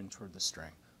more in toward the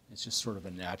string. It's just sort of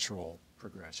a natural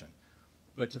progression.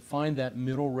 But to find that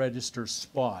middle register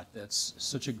spot, that's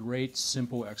such a great,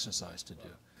 simple exercise to do.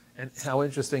 And how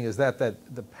interesting is that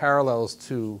the parallels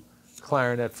to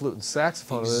clarinet, flute, and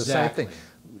saxophone are the same thing.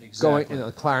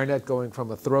 Exactly. Clarinet going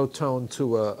from a throat tone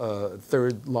to a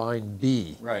third line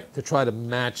B. Right. To try to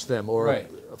match them, or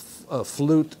Right. a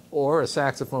flute or a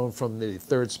saxophone from the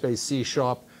third space C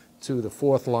sharp to the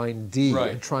fourth line D,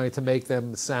 Right. and trying to make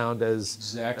them sound as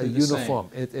Exactly a the uniform.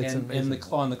 same. It's and amazing.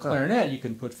 on the clarinet, you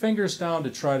can put fingers down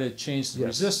to try to change the Yes.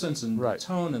 resistance and Right. the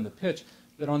tone and the pitch.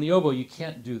 But on the oboe, you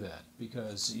can't do that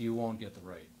because you won't get the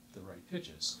right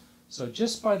pitches. So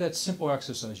just by that simple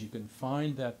exercise, you can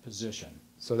find that position.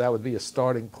 So that would be a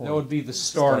starting point. That would be the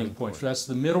starting point. That's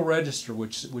the middle register,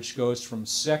 which goes from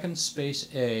second space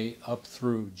A up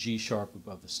through G sharp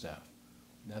above the staff.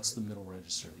 That's the middle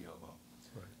register of the oboe.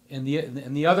 And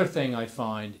the other thing I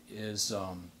find is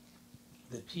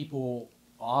that people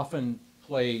often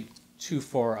play too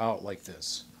far out like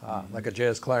this. Like a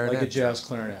jazz clarinet. Like a jazz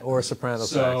clarinet. Or a soprano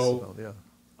saxophone, yeah.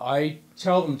 I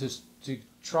tell them to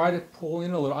try to pull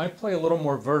in a little. I play a little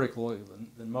more vertically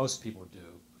than most people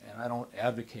do, and I don't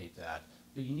advocate that.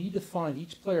 But you need to find,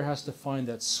 each player has to find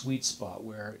that sweet spot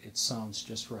where it sounds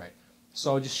just right.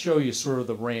 So I'll just show you sort of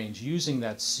the range using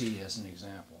that C as an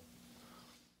example.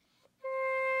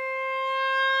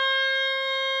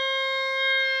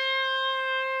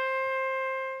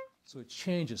 So it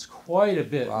changes quite a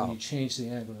bit when you change the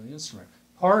angle of the instrument.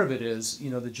 Part of it is,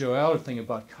 the Joe Allard thing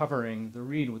about covering the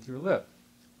reed with your lip.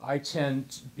 I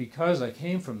tend, because I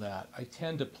came from that, I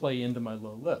tend to play into my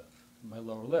lower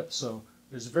lip. So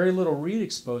there's very little reed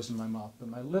exposed in my mouth, but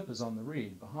my lip is on the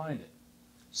reed behind it.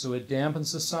 So it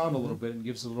dampens the sound a little bit and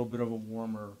gives a little bit of a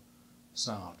warmer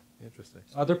sound. Interesting.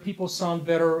 Other people sound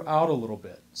better out a little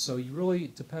bit. So you really,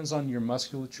 it depends on your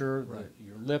musculature,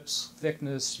 your lips,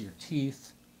 thickness, your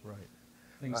teeth. Right.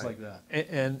 things like that.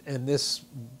 And this,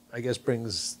 I guess,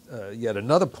 brings yet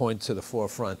another point to the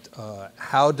forefront.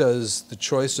 How does the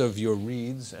choice of your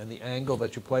reeds and the angle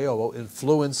that you play oboe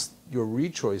influence your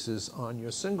reed choices on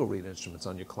your single reed instruments,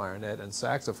 on your clarinet and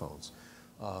saxophones?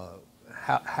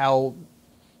 How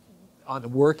on a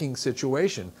working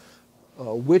situation,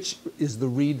 which is the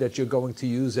reed that you're going to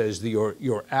use as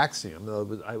your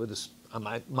axiom?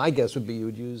 My guess would be you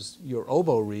would use your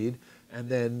oboe reed and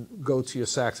then go to your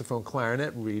saxophone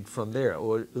clarinet reed from there,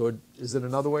 or is it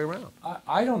another way around?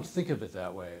 I don't think of it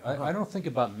that way. I don't think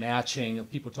about matching.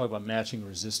 People talk about matching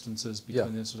resistances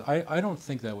between instruments. I don't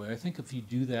think that way. I think if you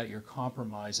do that, you're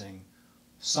compromising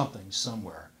something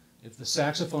somewhere. If the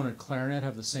saxophone and clarinet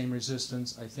have the same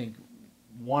resistance, I think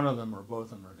one of them or both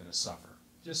of them are going to suffer.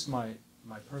 Just my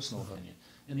personal opinion.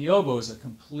 And the oboe is a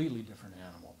completely different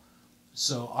animal.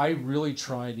 So I really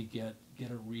try to get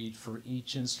a reed for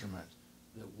each instrument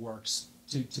that works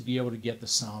to be able to get the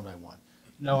sound I want.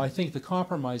 Now, I think the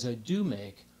compromise I do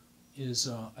make is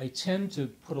I tend to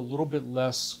put a little bit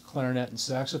less clarinet and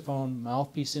saxophone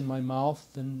mouthpiece in my mouth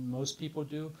than most people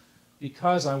do,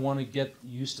 because I want to get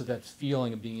used to that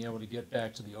feeling of being able to get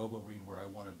back to the oboe reed where I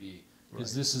want to be,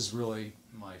 because this is really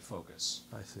my focus.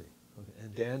 I see. Okay.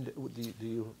 And Dan, do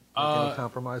you make any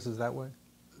compromises that way?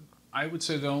 I would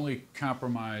say the only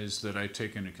compromise that I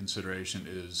take into consideration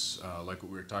is, like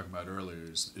what we were talking about earlier,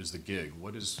 is the gig.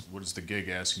 What is the gig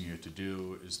asking you to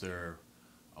do? Is there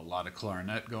a lot of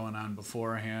clarinet going on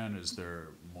beforehand? Is there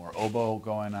more oboe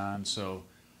going on? So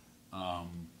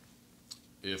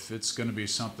if it's going to be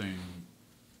something,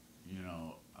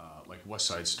 like West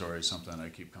Side Story, something I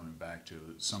keep coming back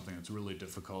to, something that's really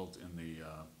difficult in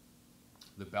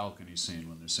the balcony scene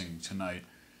when they're singing Tonight,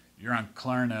 you're on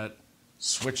clarinet,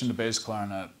 switching to bass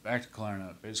clarinet, back to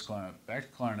clarinet, bass clarinet, back to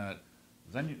clarinet,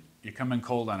 then you come in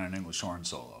cold on an English horn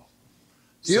solo.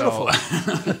 Beautiful.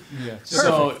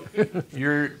 So,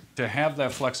 so to have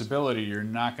that flexibility, you're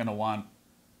not going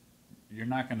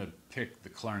to pick the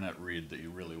clarinet reed that you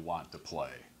really want to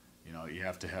play. You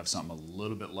have to have something a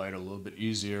little bit lighter, a little bit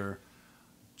easier,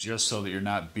 just so that you're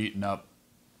not beaten up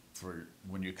for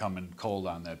when you come in cold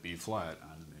on that B flat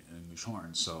on the English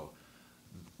horn. So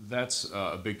that's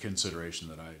a big consideration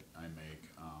that I make.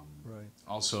 Right.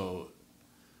 Also,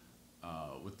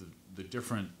 with the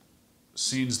different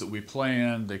scenes that we play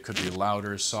in, they could be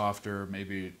louder, softer.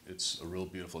 Maybe it's a real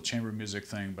beautiful chamber music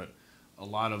thing, but a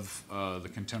lot of the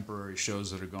contemporary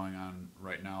shows that are going on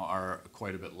right now are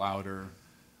quite a bit louder.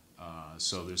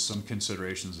 So there's some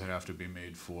considerations that have to be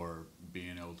made for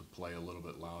being able to play a little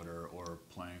bit louder or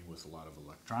playing with a lot of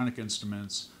electronic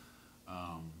instruments.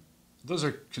 Those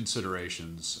are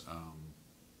considerations.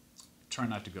 Try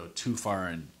not to go too far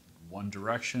in one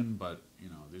direction, but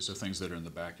these are things that are in the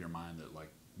back of your mind that, like,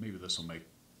 maybe this will make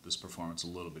this performance a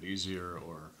little bit easier,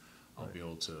 or I'll be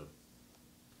able to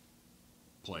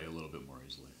play a little bit more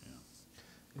easily.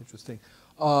 Yeah. Interesting.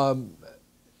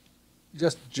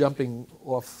 Just jumping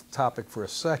off topic for a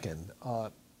second,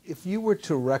 if you were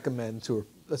to recommend to,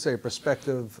 let's say, a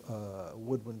prospective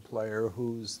woodwind player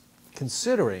who's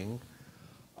considering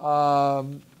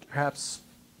perhaps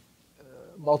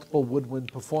multiple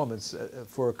woodwind performance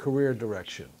for a career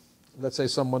direction. Let's say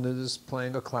someone is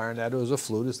playing a clarinet or is a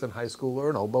flutist in high school, or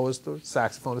an oboist or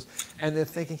saxophonist, and they're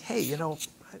thinking, hey,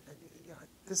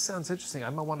 this sounds interesting, I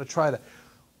might want to try that.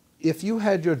 If you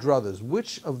had your druthers,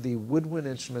 which of the woodwind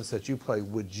instruments that you play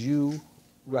would you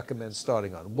recommend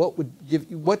starting on? What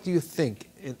do you think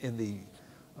in the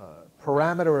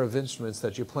parameter of instruments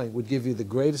that you're playing would give you the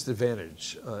greatest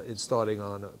advantage in starting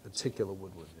on a particular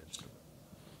woodwind instrument?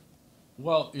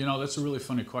 Well, that's a really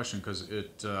funny question, because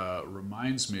it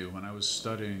reminds me when I was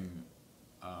studying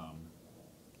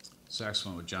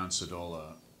saxophone with John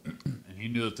Sedola, and he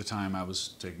knew at the time I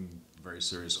was taking very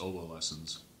serious oboe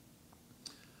lessons.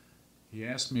 He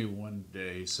asked me one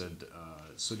day, he said,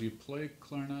 so do you play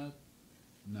clarinet?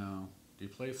 No. Do you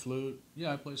play flute?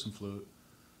 Yeah, I play some flute.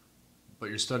 But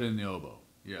you're studying the oboe?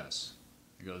 Yes.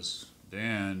 He goes,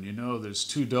 Dan, there's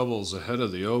two doubles ahead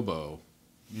of the oboe,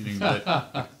 meaning that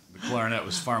the clarinet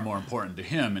was far more important to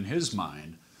him in his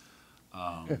mind,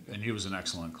 and he was an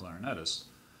excellent clarinetist.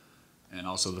 And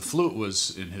also the flute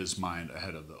was in his mind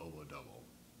ahead of the oboe double.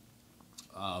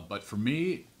 But for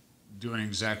me, doing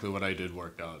exactly what I did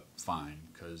worked out fine,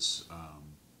 because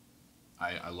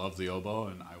I love the oboe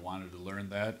and I wanted to learn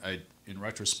that. In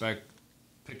retrospect,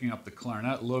 picking up the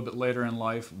clarinet a little bit later in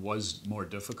life was more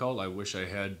difficult. I wish I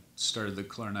had started the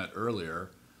clarinet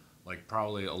earlier, like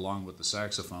probably along with the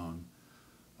saxophone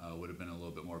would have been a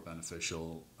little bit more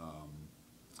beneficial.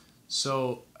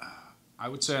 So I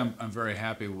would say I'm very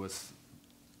happy with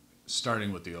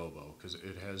starting with the oboe, because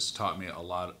it has taught me a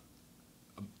lot,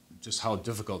 just how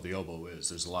difficult the oboe is.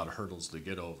 There's a lot of hurdles to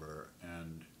get over,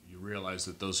 and you realize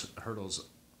that those hurdles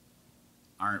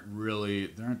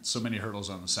there aren't so many hurdles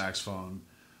on the saxophone.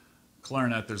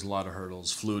 Clarinet, there's a lot of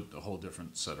hurdles. Flute, a whole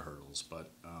different set of hurdles.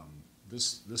 But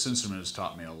this instrument has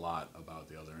taught me a lot about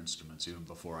the other instruments, even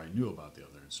before I knew about the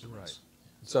other instruments.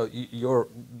 Right. So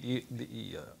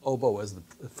the oboe as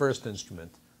the first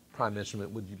instrument, prime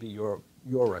instrument, would be your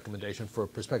recommendation for a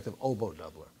prospective oboe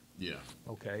doubler? Yeah.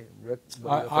 Okay. Rick,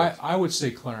 I would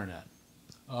say clarinet.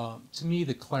 To me,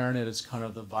 the clarinet is kind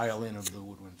of the violin of the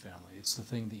woodwind family. It's the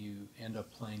thing that you end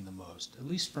up playing the most. At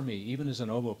least for me, even as an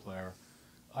oboe player,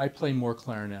 I play more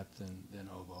clarinet than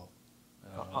oboe.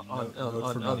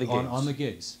 On the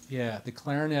gigs. Yeah, the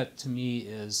clarinet to me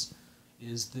is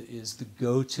the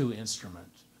go-to instrument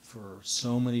for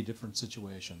so many different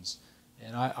situations,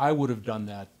 and I would have done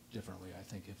that differently, I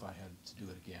think, if I had to do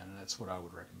it again, and that's what I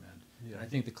would recommend. Yeah. And I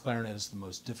think the clarinet is the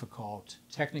most difficult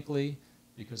technically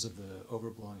because of the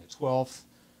overblowing at 12th,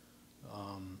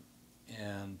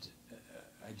 and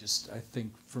I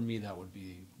think for me that would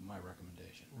be my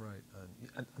recommendation. Right.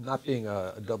 Not being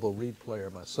a double reed player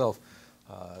myself,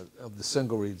 of the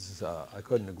single reeds, I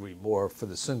couldn't agree more for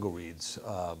the single reeds.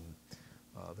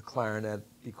 The clarinet,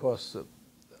 because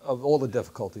of all the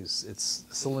difficulties, it's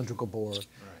cylindrical bore, right.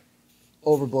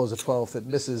 Overblows a 12th, it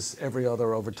misses every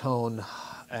other overtone,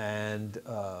 and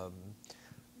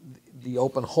the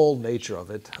open hole nature of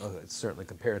it, it's certainly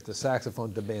compared to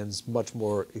saxophone, demands much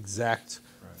more exact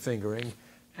fingering,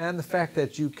 and the fact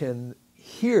that you can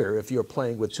hear, if you're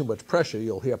playing with too much pressure,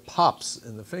 you'll hear pops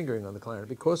in the fingering on the clarinet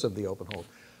because of the open hole.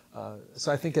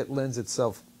 So I think it lends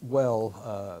itself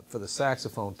well for the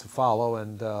saxophone to follow,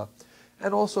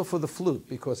 and also for the flute,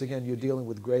 because again, you're dealing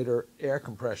with greater air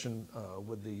compression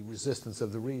with the resistance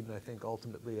of the reed, and I think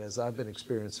ultimately, as I've been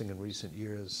experiencing in recent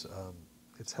years,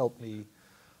 it's helped me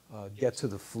get to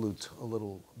the flute a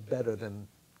little better than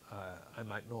I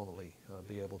might normally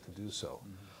be able to do so.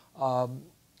 Mm-hmm.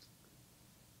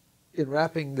 In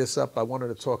wrapping this up, I wanted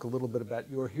to talk a little bit about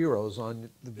your heroes on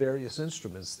the various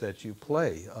instruments that you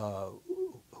play.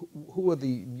 Who are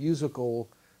the musical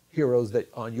heroes that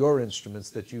on your instruments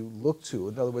that you look to?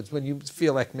 In other words, when you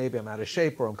feel like maybe I'm out of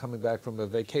shape or I'm coming back from a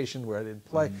vacation where I didn't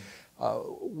play,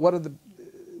 what are the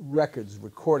records,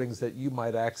 recordings that you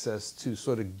might access to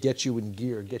sort of get you in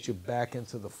gear, get you back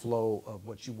into the flow of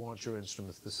what you want your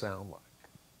instruments to sound like?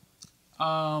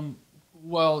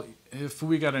 Well, if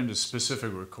we got into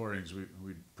specific recordings, we'd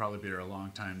probably be here a long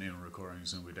time naming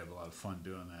recordings, and we'd have a lot of fun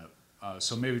doing that.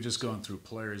 So maybe just going through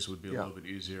players would be a little bit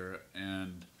easier.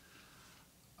 And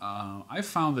I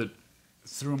found that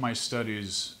through my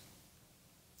studies,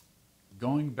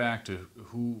 going back to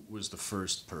who was the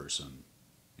first person,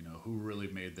 who really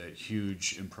made that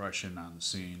huge impression on the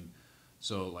scene.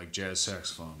 So like jazz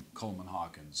saxophone, Coleman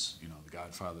Hawkins, the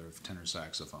godfather of tenor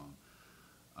saxophone.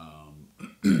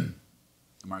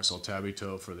 Marcel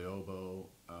Tabito for the oboe,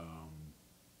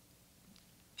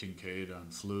 Kincaid on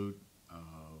flute,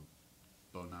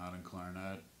 Bonat on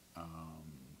clarinet.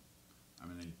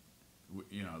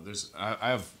 I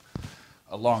have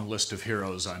a long list of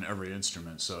heroes on every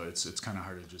instrument, so it's kind of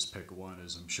hard to just pick one,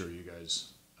 as I'm sure you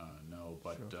guys know.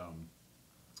 But sure.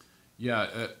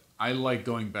 I like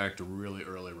going back to really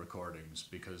early recordings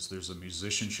because there's a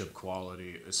musicianship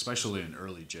quality, especially in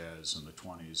early jazz in the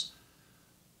 20s.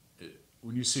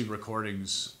 When you see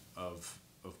recordings of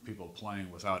people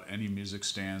playing without any music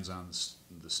stands on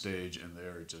the stage, and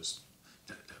they're just,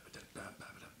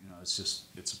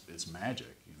 it's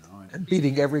magic, and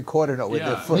beating every quarter note with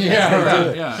their foot.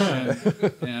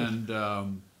 And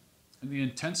the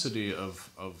intensity and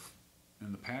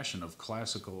the passion of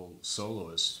classical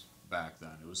soloists back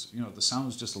then. It was, the sound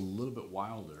was just a little bit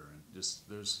wilder,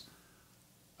 and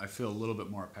I feel a little bit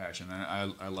more passion.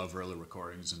 And I love early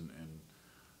recordings and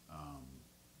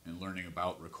learning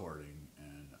about recording.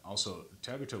 And also,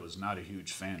 Tabito was not a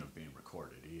huge fan of being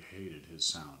recorded. He hated his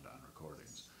sound on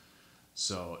recordings.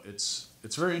 So it's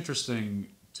very interesting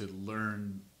to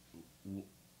learn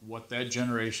what that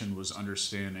generation was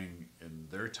understanding in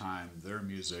their time, their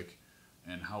music,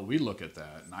 and how we look at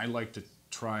that. And I like to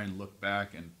try and look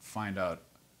back and find out,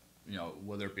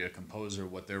 whether it be a composer,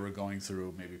 what they were going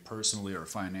through, maybe personally or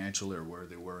financially, or where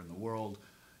they were in the world,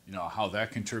 how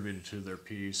that contributed to their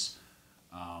piece.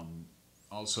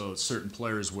 Also, certain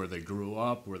players, where they grew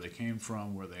up, where they came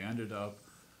from, where they ended up.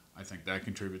 I think that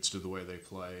contributes to the way they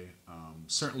play.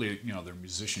 Certainly, their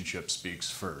musicianship speaks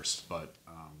first, but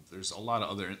there's a lot of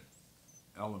other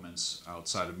elements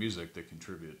outside of music that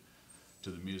contribute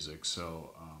to the music.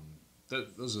 So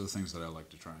those are the things that I like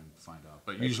to try and find out.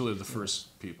 But usually the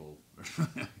first people.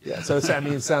 Yeah, so I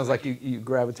mean, it sounds like you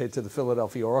gravitate to the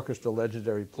Philadelphia Orchestra,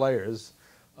 legendary players,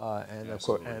 and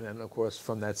of course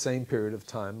from that same period of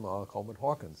time, Coleman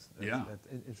Hawkins. That's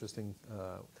interesting.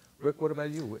 Rick, what about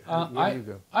you? Where do you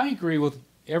go? I agree with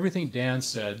everything Dan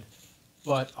said,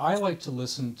 but I like to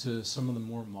listen to some of the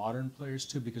more modern players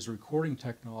too, because recording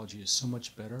technology is so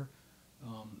much better.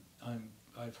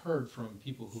 I've heard from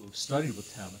people who have studied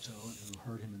with Tamato and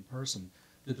who heard him in person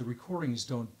that the recordings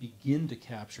don't begin to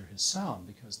capture his sound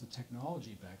because the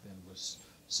technology back then was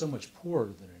so much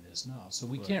poorer than it is now. So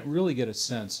we can't really get a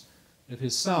sense of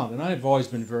his sound. And I've always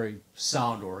been very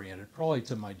sound-oriented, probably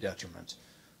to my detriment.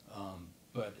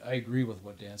 But I agree with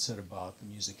what Dan said about the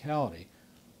musicality.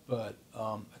 But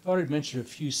I thought I'd mention a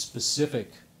few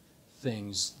specific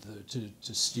things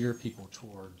to steer people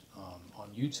toward on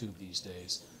YouTube these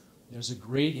days. There's a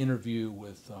great interview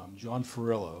with John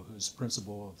Farillo, who's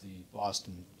principal of the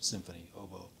Boston Symphony,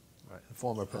 Oboe. Right, the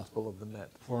former principal of the Met.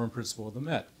 Former principal of the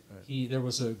Met. Right. There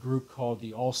was a group called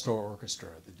the All-Star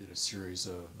Orchestra that did a series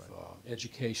of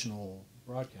educational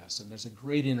broadcasts, and there's a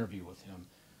great interview with him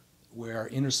where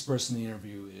interspersed in the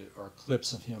interview are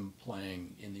clips of him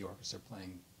playing in the orchestra,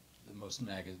 playing the most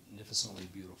magnificently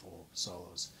beautiful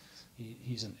solos.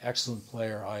 He's an excellent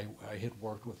player. I had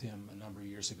worked with him a number of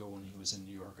years ago when he was in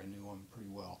New York. I knew him pretty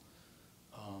well.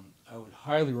 I would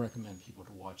highly recommend people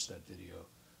to watch that video.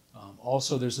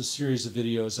 Also, there's a series of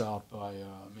videos out by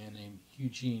a man named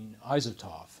Eugene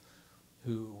Isotov,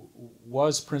 who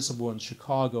was principal in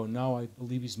Chicago. Now I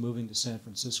believe he's moving to San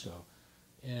Francisco.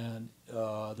 And there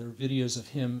are videos of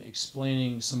him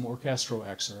explaining some orchestral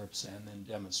excerpts and then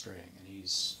demonstrating. And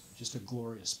he's just a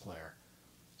glorious player.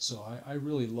 So I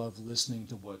really love listening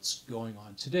to what's going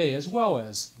on today, as well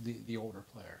as the older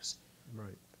players.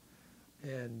 Right.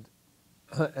 And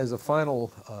as a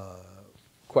final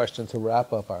question to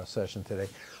wrap up our session today,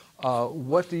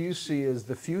 what do you see as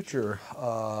the future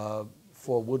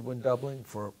for woodwind doubling,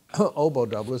 for oboe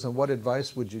doublers, and what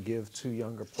advice would you give to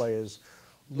younger players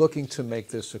looking to make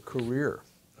this a career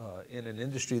in an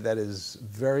industry that is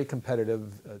very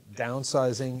competitive,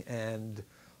 downsizing, and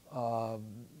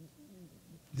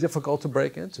difficult to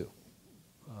break into?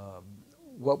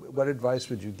 What advice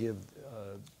would you give?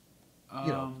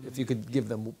 If you could give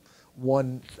them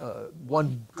one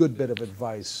good bit of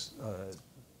advice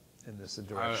in this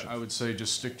direction. I would say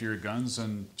just stick to your guns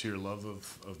and to your love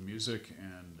of music,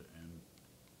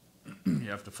 and you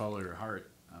have to follow your heart.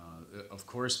 Of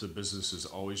course, the business is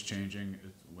always changing.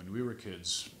 When we were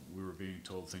kids, we were being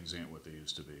told things ain't what they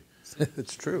used to be.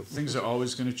 It's true. Things are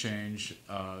always going to change.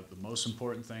 The most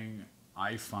important thing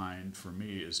I find for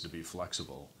me is to be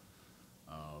flexible.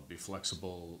 Be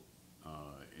flexible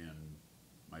in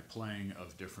my playing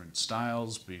of different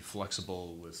styles, be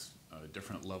flexible with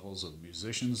different levels of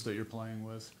musicians that you're playing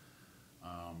with,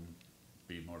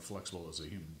 be more flexible as a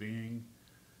human being.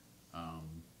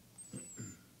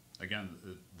 Again,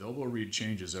 the oboe reed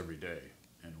changes every day,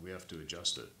 and we have to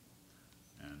adjust it.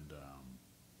 And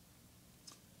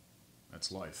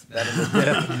that's life.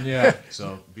 Yeah.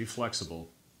 So be flexible.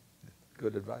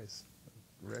 Good advice.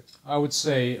 Rick? I would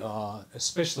say,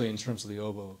 especially in terms of the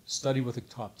oboe, study with a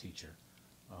top teacher.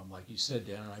 Like you said,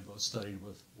 Dan and I both studied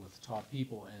with top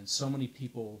people, and so many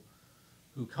people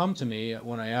who come to me,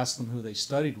 when I ask them who they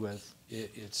studied with,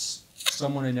 it's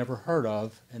someone I never heard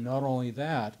of, and not only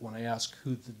that, when I ask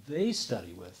who did they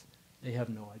study with, they have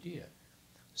no idea.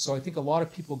 So I think a lot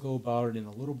of people go about it in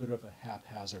a little bit of a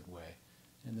haphazard way,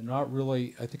 and they're not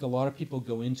really, I think a lot of people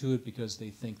go into it because they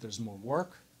think there's more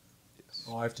work.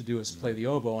 All I have to do is play the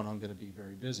oboe and I'm going to be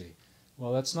very busy.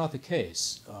 Well, that's not the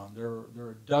case. There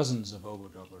are dozens of oboe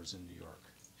doublers in New York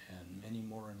and many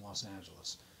more in Los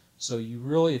Angeles. So you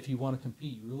really, if you want to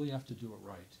compete, you really have to do it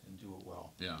right and do it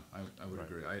well. Yeah, I would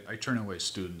agree. I turn away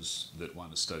students that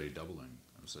want to study doubling.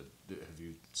 I said, have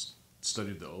you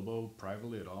studied the oboe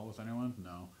privately at all with anyone?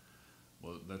 No.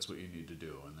 Well, that's what you need to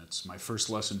do. And that's my first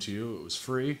lesson to you. It was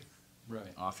free.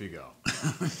 Right. Off you go.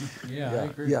 Yeah, I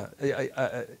agree.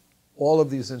 Yeah. All of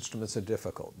these instruments are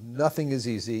difficult. Nothing is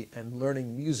easy, and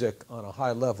learning music on a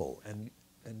high level and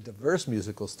diverse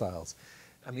musical styles.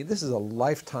 I mean, this is a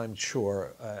lifetime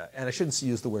chore, and I shouldn't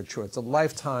use the word chore. It's a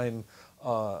lifetime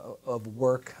of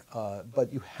work,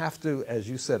 but you have to, as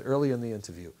you said early in the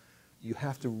interview, you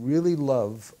have to really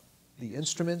love the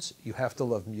instruments. You have to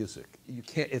love music. You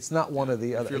can't. It's not one or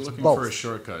the other. If you're it's looking both. for a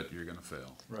shortcut, you're going to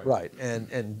fail. Right.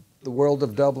 And the world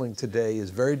of doubling today is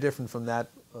very different from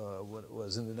that what it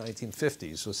was in the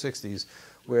 1950s or 60s,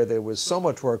 where there was so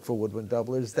much work for woodwind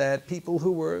doublers that people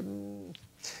who were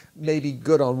maybe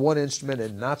good on one instrument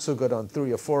and not so good on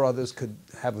 3 or 4 others could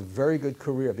have a very good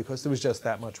career because there was just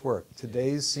that much work.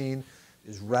 Today's scene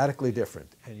is radically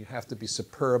different, and you have to be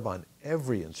superb on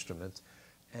every instrument,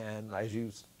 and as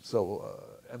you so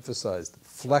emphasized,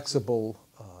 flexible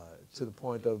to the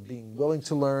point of being willing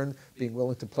to learn, being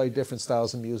willing to play different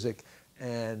styles of music,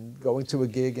 and going to a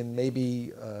gig and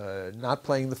maybe not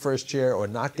playing the first chair or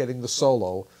not getting the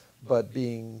solo, but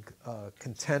being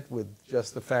content with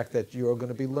just the fact that you're going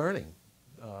to be learning.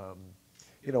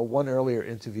 You know, one earlier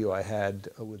interview I had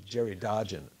with Jerry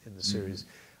Dodgen in the series,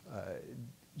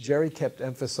 Jerry kept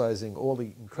emphasizing all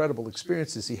the incredible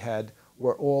experiences he had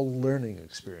were all learning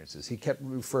experiences. He kept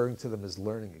referring to them as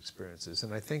learning experiences,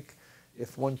 and I think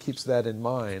if one keeps that in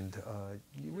mind,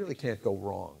 you really can't go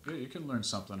wrong. Yeah, you can learn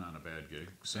something on a bad gig.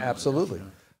 Absolutely. Yeah.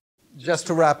 Just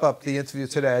to wrap up the interview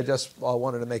today, I just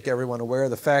wanted to make everyone aware of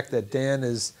the fact that Dan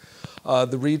is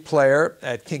the reed player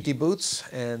at Kinky Boots,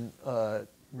 and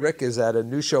Rick is at a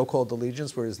new show called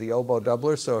Allegiance, where he's the oboe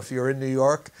doubler. So if you're in New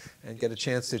York and get a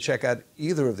chance to check out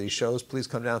either of these shows, please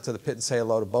come down to the pit and say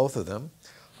hello to both of them.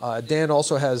 Dan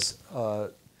also has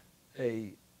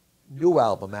a new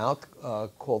album out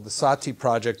called the Sati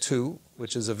Project 2,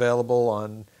 which is available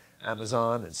on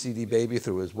Amazon and CD Baby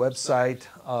through his website.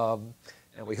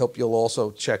 And we hope you'll also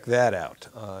check that out.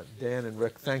 Dan and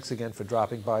Rick, thanks again for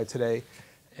dropping by today.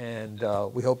 And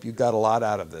we hope you got a lot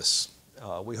out of this.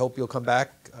 We hope you'll come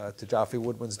back to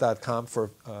JoffeWoodwinds.com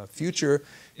for future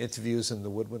interviews in the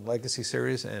Woodwind Legacy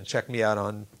series, and check me out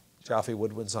on Joffe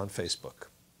Woodwinds on Facebook.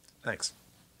 Thanks.